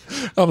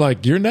 I'm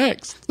like, "You're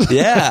next."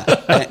 Yeah,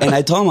 and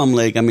I told him, I'm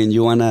like,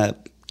 you want to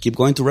keep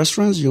going to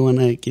restaurants? You want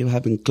to keep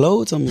having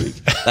clothes? I'm like,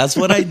 that's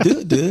what I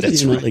do, dude.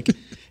 That's right.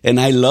 And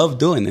I love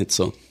doing it.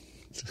 So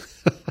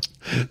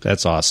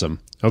that's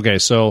awesome. Okay,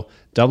 so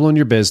doubling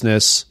your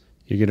business,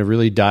 you're going to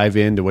really dive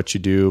into what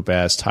you do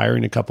best,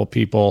 hiring a couple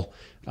people.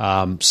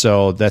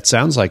 So that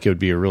sounds like it would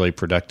be a really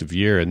productive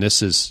year. And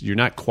you're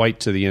not quite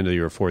to the end of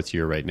your 4th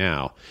year right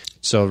now.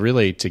 So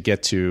really to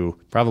get to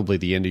probably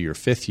the end of your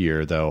 5th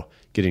year, though,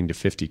 getting to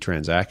 50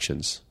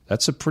 transactions,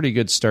 that's a pretty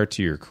good start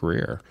to your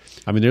career.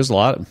 I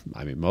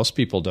mean, most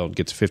people don't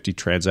get to 50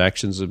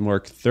 transactions and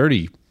work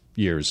 30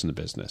 years in the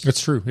business.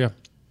 That's true. Yeah.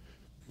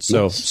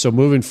 So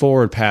moving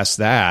forward past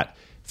that,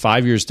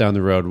 5 years down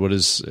the road, what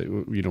does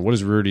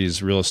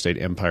Rudy's real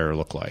estate empire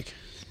look like?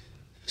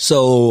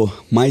 So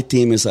my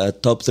team is a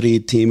top 3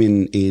 team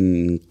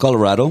in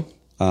Colorado,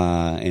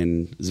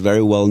 and it's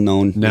very well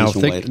known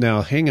nationwide.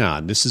 Now, hang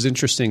on. This is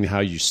interesting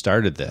how you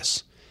started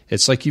this.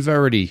 It's like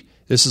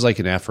this is like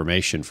an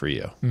affirmation for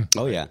you.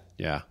 Oh, yeah.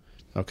 Yeah.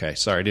 Okay.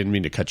 Sorry, I didn't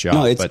mean to cut you off.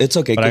 No, it's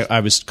okay. But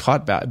I was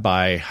caught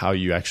by how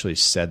you actually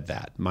said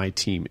that. My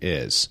team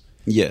is.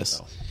 Yes.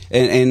 So.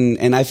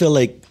 And I feel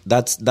like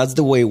that's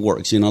the way it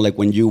works. Like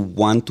when you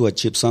want to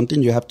achieve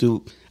something, you have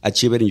to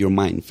achieve it in your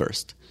mind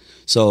first.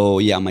 So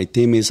yeah, my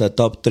team is a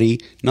top 3,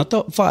 not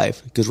top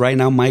 5, because right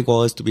now my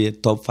goal is to be a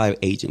top 5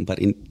 agent. But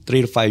in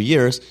 3 to 5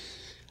 years,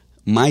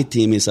 my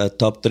team is a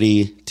top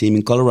 3 team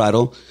in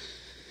Colorado.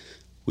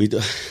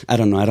 I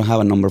don't know. I don't have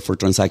a number for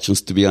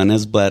transactions, to be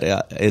honest, but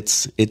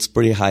it's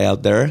pretty high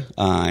out there,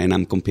 and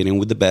I'm competing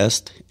with the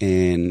best.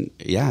 And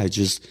yeah, it's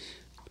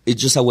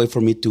just a way for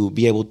me to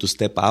be able to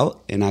step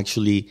out and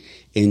actually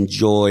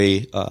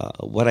enjoy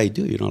what I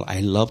do.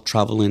 I love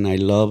traveling. I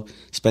love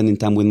spending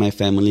time with my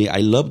family. I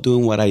love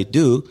doing what I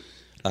do,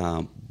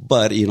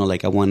 but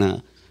I want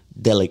to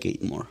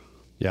delegate more.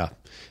 Yeah.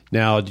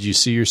 Now, do you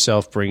see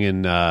yourself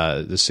bringing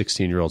the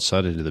 16-year-old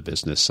son into the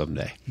business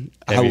someday?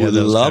 I would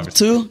love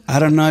to. I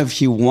don't know if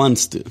he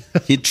wants to.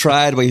 He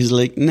tried, but he's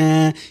like,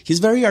 nah. He's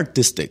very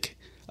artistic.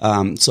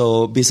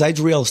 So besides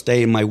real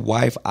estate, my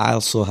wife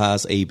also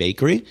has a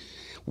bakery.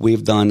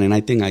 We've done, and I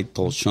think I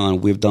told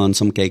Sean, we've done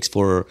some cakes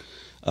for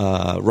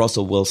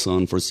Russell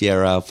Wilson, for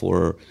Sierra,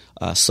 for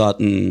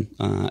Sutton,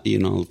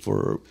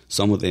 for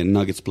some of the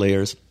Nuggets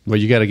players. Well,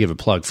 you got to give a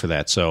plug for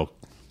that. So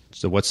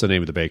what's the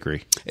name of the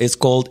bakery? It's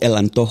called El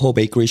Antojo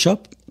Bakery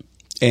Shop.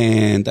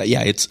 And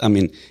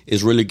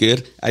it's really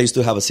good. I used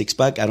to have a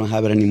 6-pack. I don't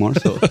have it anymore.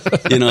 So,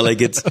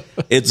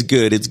 it's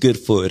good. It's good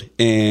food.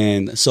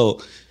 And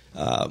so,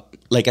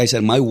 like I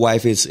said, my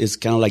wife is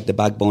kind of like the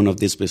backbone of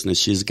this business.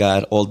 She's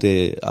got all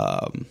the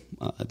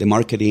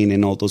marketing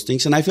and all those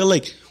things. And I feel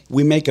like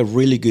we make a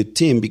really good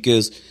team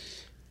because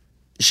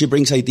she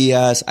brings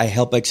ideas, I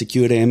help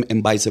execute them,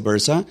 and vice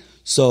versa.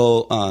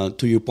 So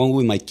to your point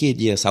with my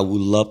kid, yes, I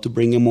would love to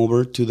bring him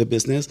over to the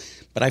business,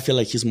 but I feel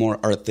like he's more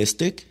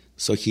artistic.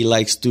 So he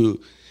likes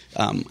to,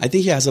 I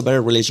think he has a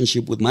better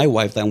relationship with my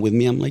wife than with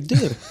me. I'm like,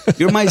 dude,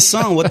 you're my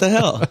son. What the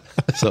hell?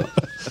 So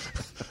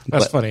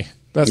that's funny.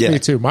 That's me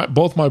too.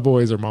 Both my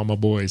boys are mama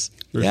boys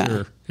for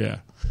sure. Yeah.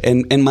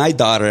 And my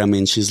daughter, I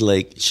mean, she's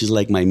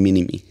like my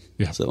mini me.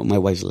 Yeah. So my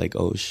wife's like,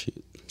 oh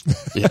shit.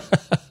 Yeah.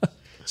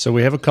 So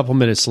we have a couple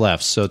minutes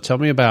left. So tell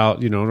me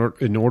about,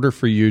 in order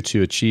for you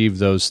to achieve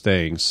those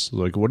things,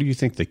 like what do you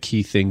think the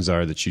key things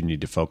are that you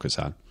need to focus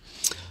on?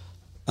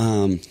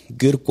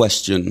 Good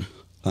question.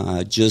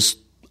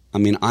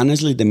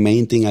 Honestly, the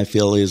main thing I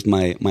feel is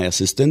my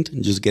assistant,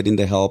 just getting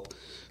the help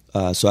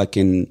so I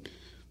can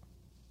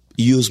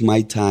use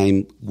my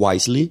time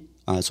wisely,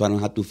 so I don't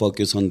have to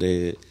focus on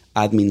the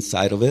admin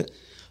side of it.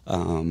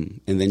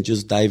 And then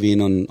just dive in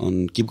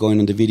on keep going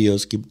on the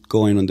videos, keep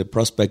going on the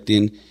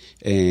prospecting,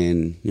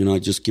 and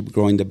just keep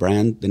growing the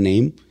brand, the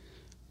name.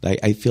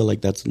 I feel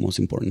like that's the most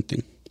important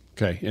thing.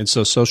 Okay, and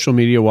so social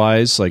media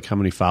wise, like how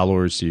many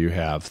followers do you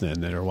have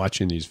then that are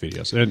watching these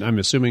videos? And I'm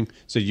assuming,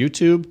 is it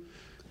YouTube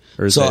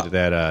or is it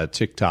that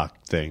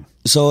TikTok thing?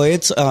 So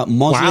it's mostly.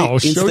 Wow,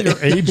 show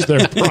your age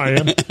there,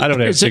 Brian. I don't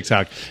have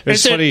TikTok.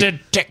 Is it the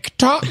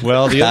TikTok?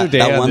 Well, the other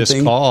day on this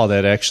thing? call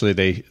that actually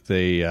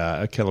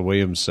they Keller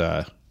Williams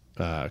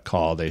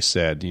call, they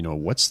said,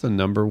 what's the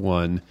number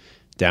one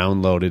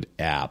downloaded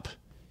app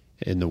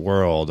in the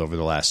world over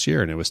the last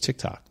year? And it was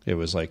TikTok. It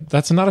was like,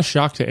 that's not a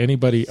shock to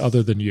anybody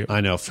other than you.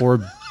 I know,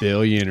 4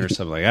 billion or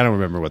something. I don't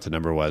remember what the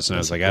number was. And I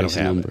was like, I don't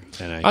have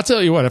it. And I'll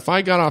tell you what, if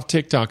I got off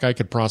TikTok, I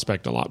could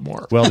prospect a lot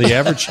more. Well, the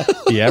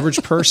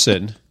average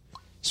person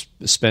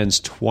spends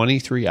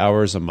 23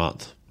 hours a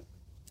month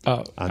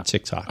on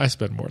TikTok. I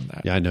spend more than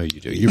that. Yeah, I know you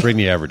do. You bring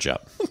the average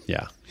up.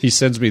 Yeah. He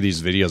sends me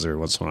these videos every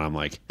once in a while. I'm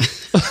like,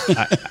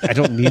 I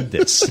don't need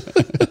this.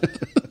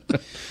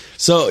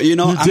 So, you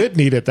did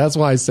need it. That's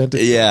why I sent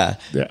it. Yeah.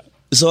 Yeah.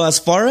 So as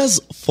far as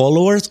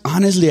followers,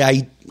 honestly,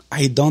 I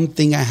don't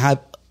think I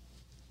have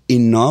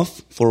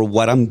enough for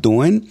what I'm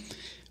doing,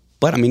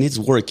 but I mean, it's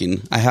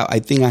working. I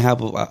think I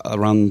have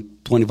around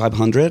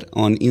 2,500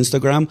 on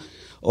Instagram.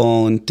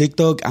 On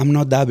TikTok, I'm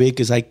not that big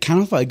because I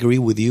kind of agree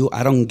with you.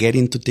 I don't get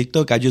into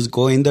TikTok. I just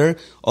go in there,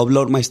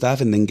 upload my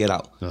stuff, and then get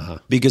out.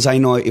 Because I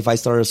know if I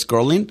start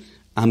scrolling,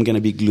 I'm going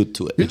to be glued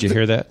to it. Did you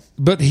hear that?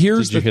 But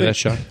here's Did you hear that,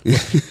 Sean?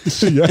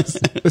 Yes.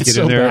 Get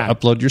in there,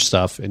 upload your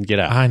stuff, and get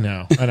out. I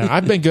know.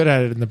 I've been good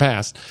at it in the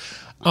past.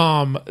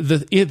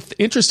 The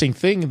interesting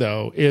thing,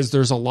 though, is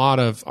there's a lot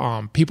of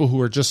people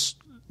who are just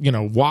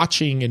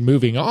watching and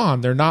moving on.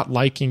 They're not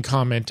liking,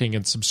 commenting,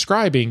 and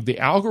subscribing. The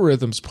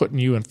algorithm's putting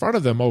you in front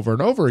of them over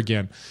and over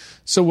again.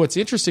 So what's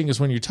interesting is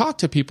when you talk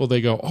to people,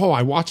 they go, oh,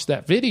 I watched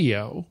that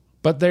video,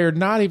 but they're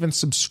not even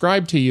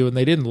subscribed to you and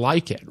they didn't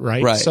like it,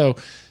 right? So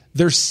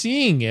they're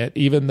seeing it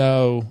even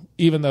though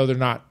they're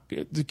not,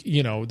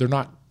 they're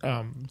not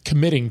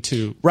committing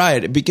to.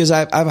 Right, because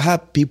I've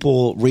had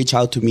people reach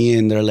out to me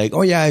and they're like,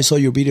 oh yeah, I saw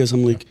your videos.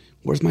 I'm like,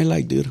 where's my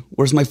like, dude?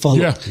 Where's my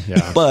follow?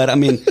 Yeah. But I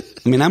mean,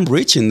 I'm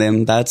reaching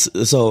them. That's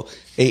so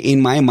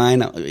in my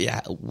mind.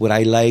 Yeah, would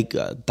I like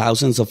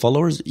thousands of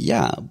followers?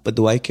 Yeah, but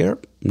do I care?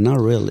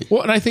 Not really.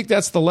 Well, and I think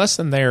that's the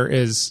lesson there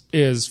is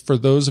for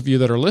those of you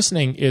that are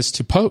listening is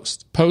to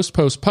post.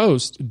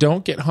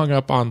 Don't get hung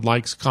up on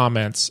likes,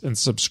 comments, and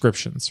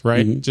subscriptions.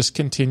 Right? Mm-hmm. Just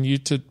continue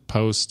to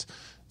post.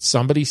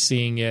 Somebody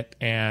seeing it,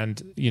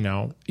 and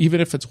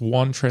even if it's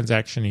one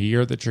transaction a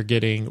year that you're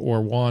getting,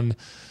 or one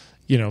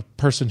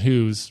person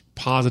who's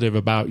positive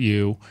about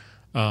you,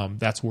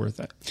 that's worth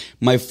it.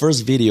 My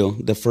first video,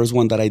 the first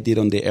one that I did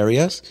on the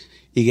areas,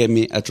 it gave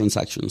me a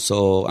transaction.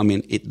 So, I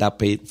mean, that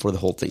paid for the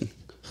whole thing.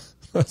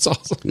 That's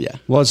awesome. Yeah.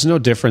 Well, it's no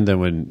different than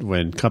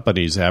when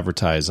companies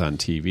advertise on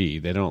TV.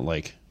 They don't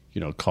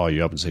call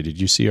you up and say, did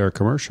you see our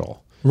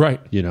commercial? Right.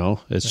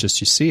 It's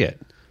just you see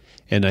it.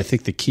 And I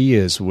think the key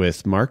is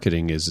with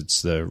marketing is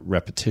it's the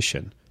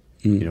repetition.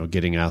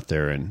 Getting out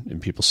there and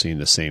people seeing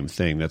the same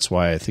thing. That's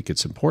why I think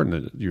it's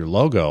important that your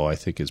logo, I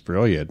think, is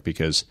brilliant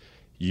because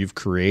you've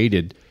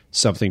created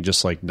something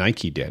just like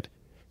Nike did.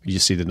 You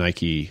see the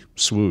Nike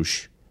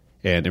swoosh,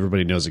 and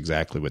everybody knows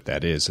exactly what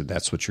that is, and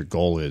that's what your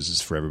goal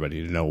is for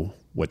everybody to know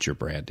what your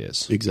brand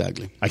is.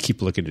 Exactly. I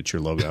keep looking at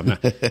your logo.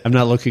 I'm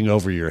not looking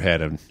over your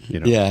head.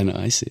 Yeah, I know.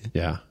 I see it.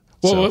 Yeah.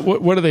 Well,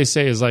 what do they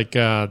say is like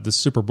the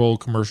Super Bowl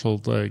commercial,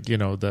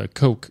 the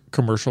Coke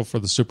commercial for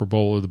the Super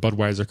Bowl or the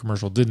Budweiser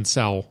commercial didn't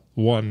sell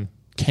one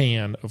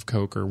can of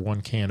Coke or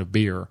one can of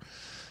beer.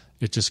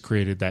 It just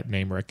created that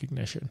name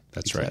recognition.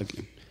 That's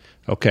exactly. Right.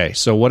 Okay,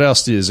 so what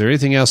else? Is there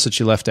anything else that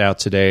you left out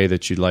today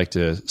that you'd like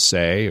to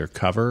say or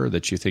cover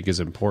that you think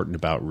is important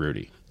about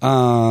Rudy?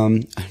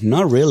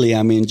 Not really.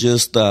 I mean,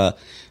 just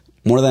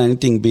more than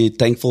anything, be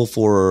thankful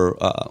for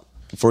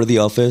the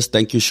office.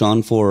 Thank you,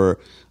 Sean, for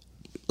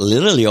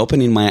literally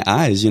opening my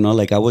eyes.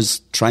 I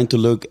was trying to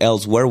look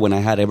elsewhere when I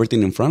had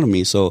everything in front of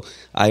me. So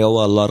I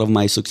owe a lot of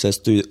my success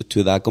to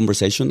that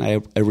conversation.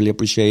 I really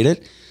appreciate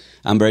it.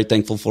 I'm very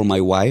thankful for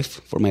my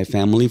wife, for my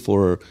family,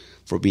 for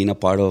being a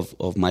part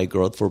of my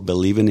growth, for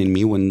believing in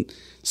me when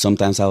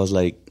sometimes I was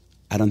like,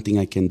 I don't think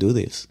I can do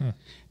this.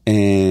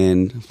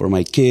 And for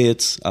my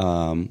kids,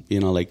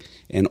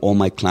 and all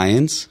my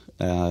clients,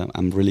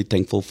 I'm really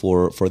thankful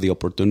for the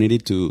opportunity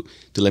to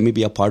let me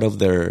be a part of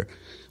their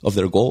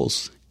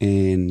goals.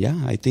 And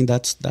yeah, I think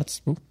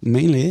that's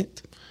mainly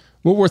it.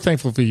 Well, we're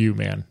thankful for you,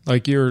 man.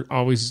 Like, you're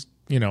always,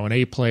 an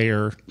A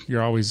player.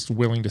 You're always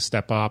willing to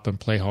step up and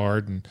play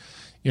hard. And,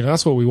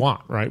 that's what we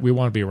want, right? We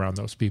want to be around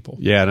those people.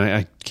 Yeah, and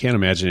I can't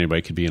imagine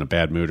anybody could be in a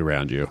bad mood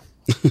around you.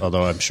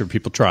 Although I'm sure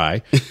people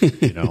try,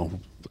 but,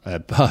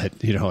 at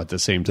the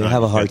same time. They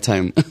have a hard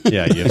time.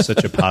 Yeah, you have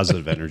such a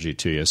positive energy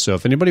to you. So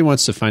if anybody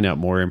wants to find out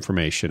more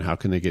information, how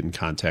can they get in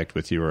contact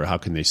with you, or how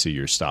can they see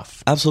your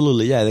stuff?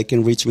 Absolutely, yeah. They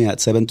can reach me at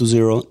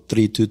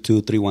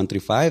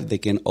 720-322-3135. They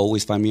can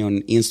always find me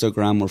on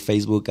Instagram or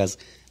Facebook as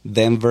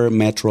Denver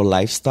Metro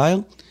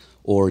Lifestyle,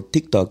 or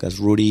TikTok as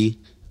Rudy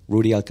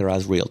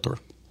Alcaraz Realtor.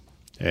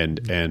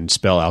 And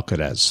spell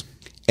Alcaraz.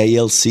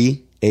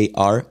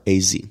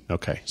 ALCARAZ.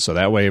 Okay, so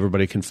that way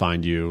everybody can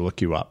find you,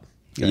 look you up.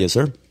 Okay. Yes,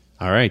 sir.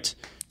 All right.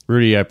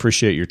 Rudy, I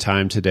appreciate your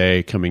time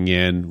today coming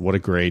in. What a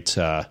great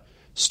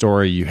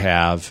story you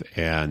have,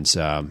 and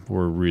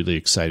we're really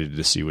excited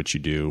to see what you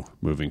do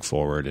moving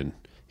forward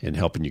and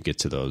helping you get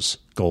to those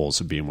goals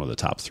of being one of the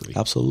top 3.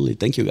 Absolutely.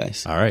 Thank you,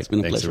 guys. All right. It's been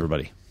a Thanks, pleasure.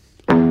 everybody.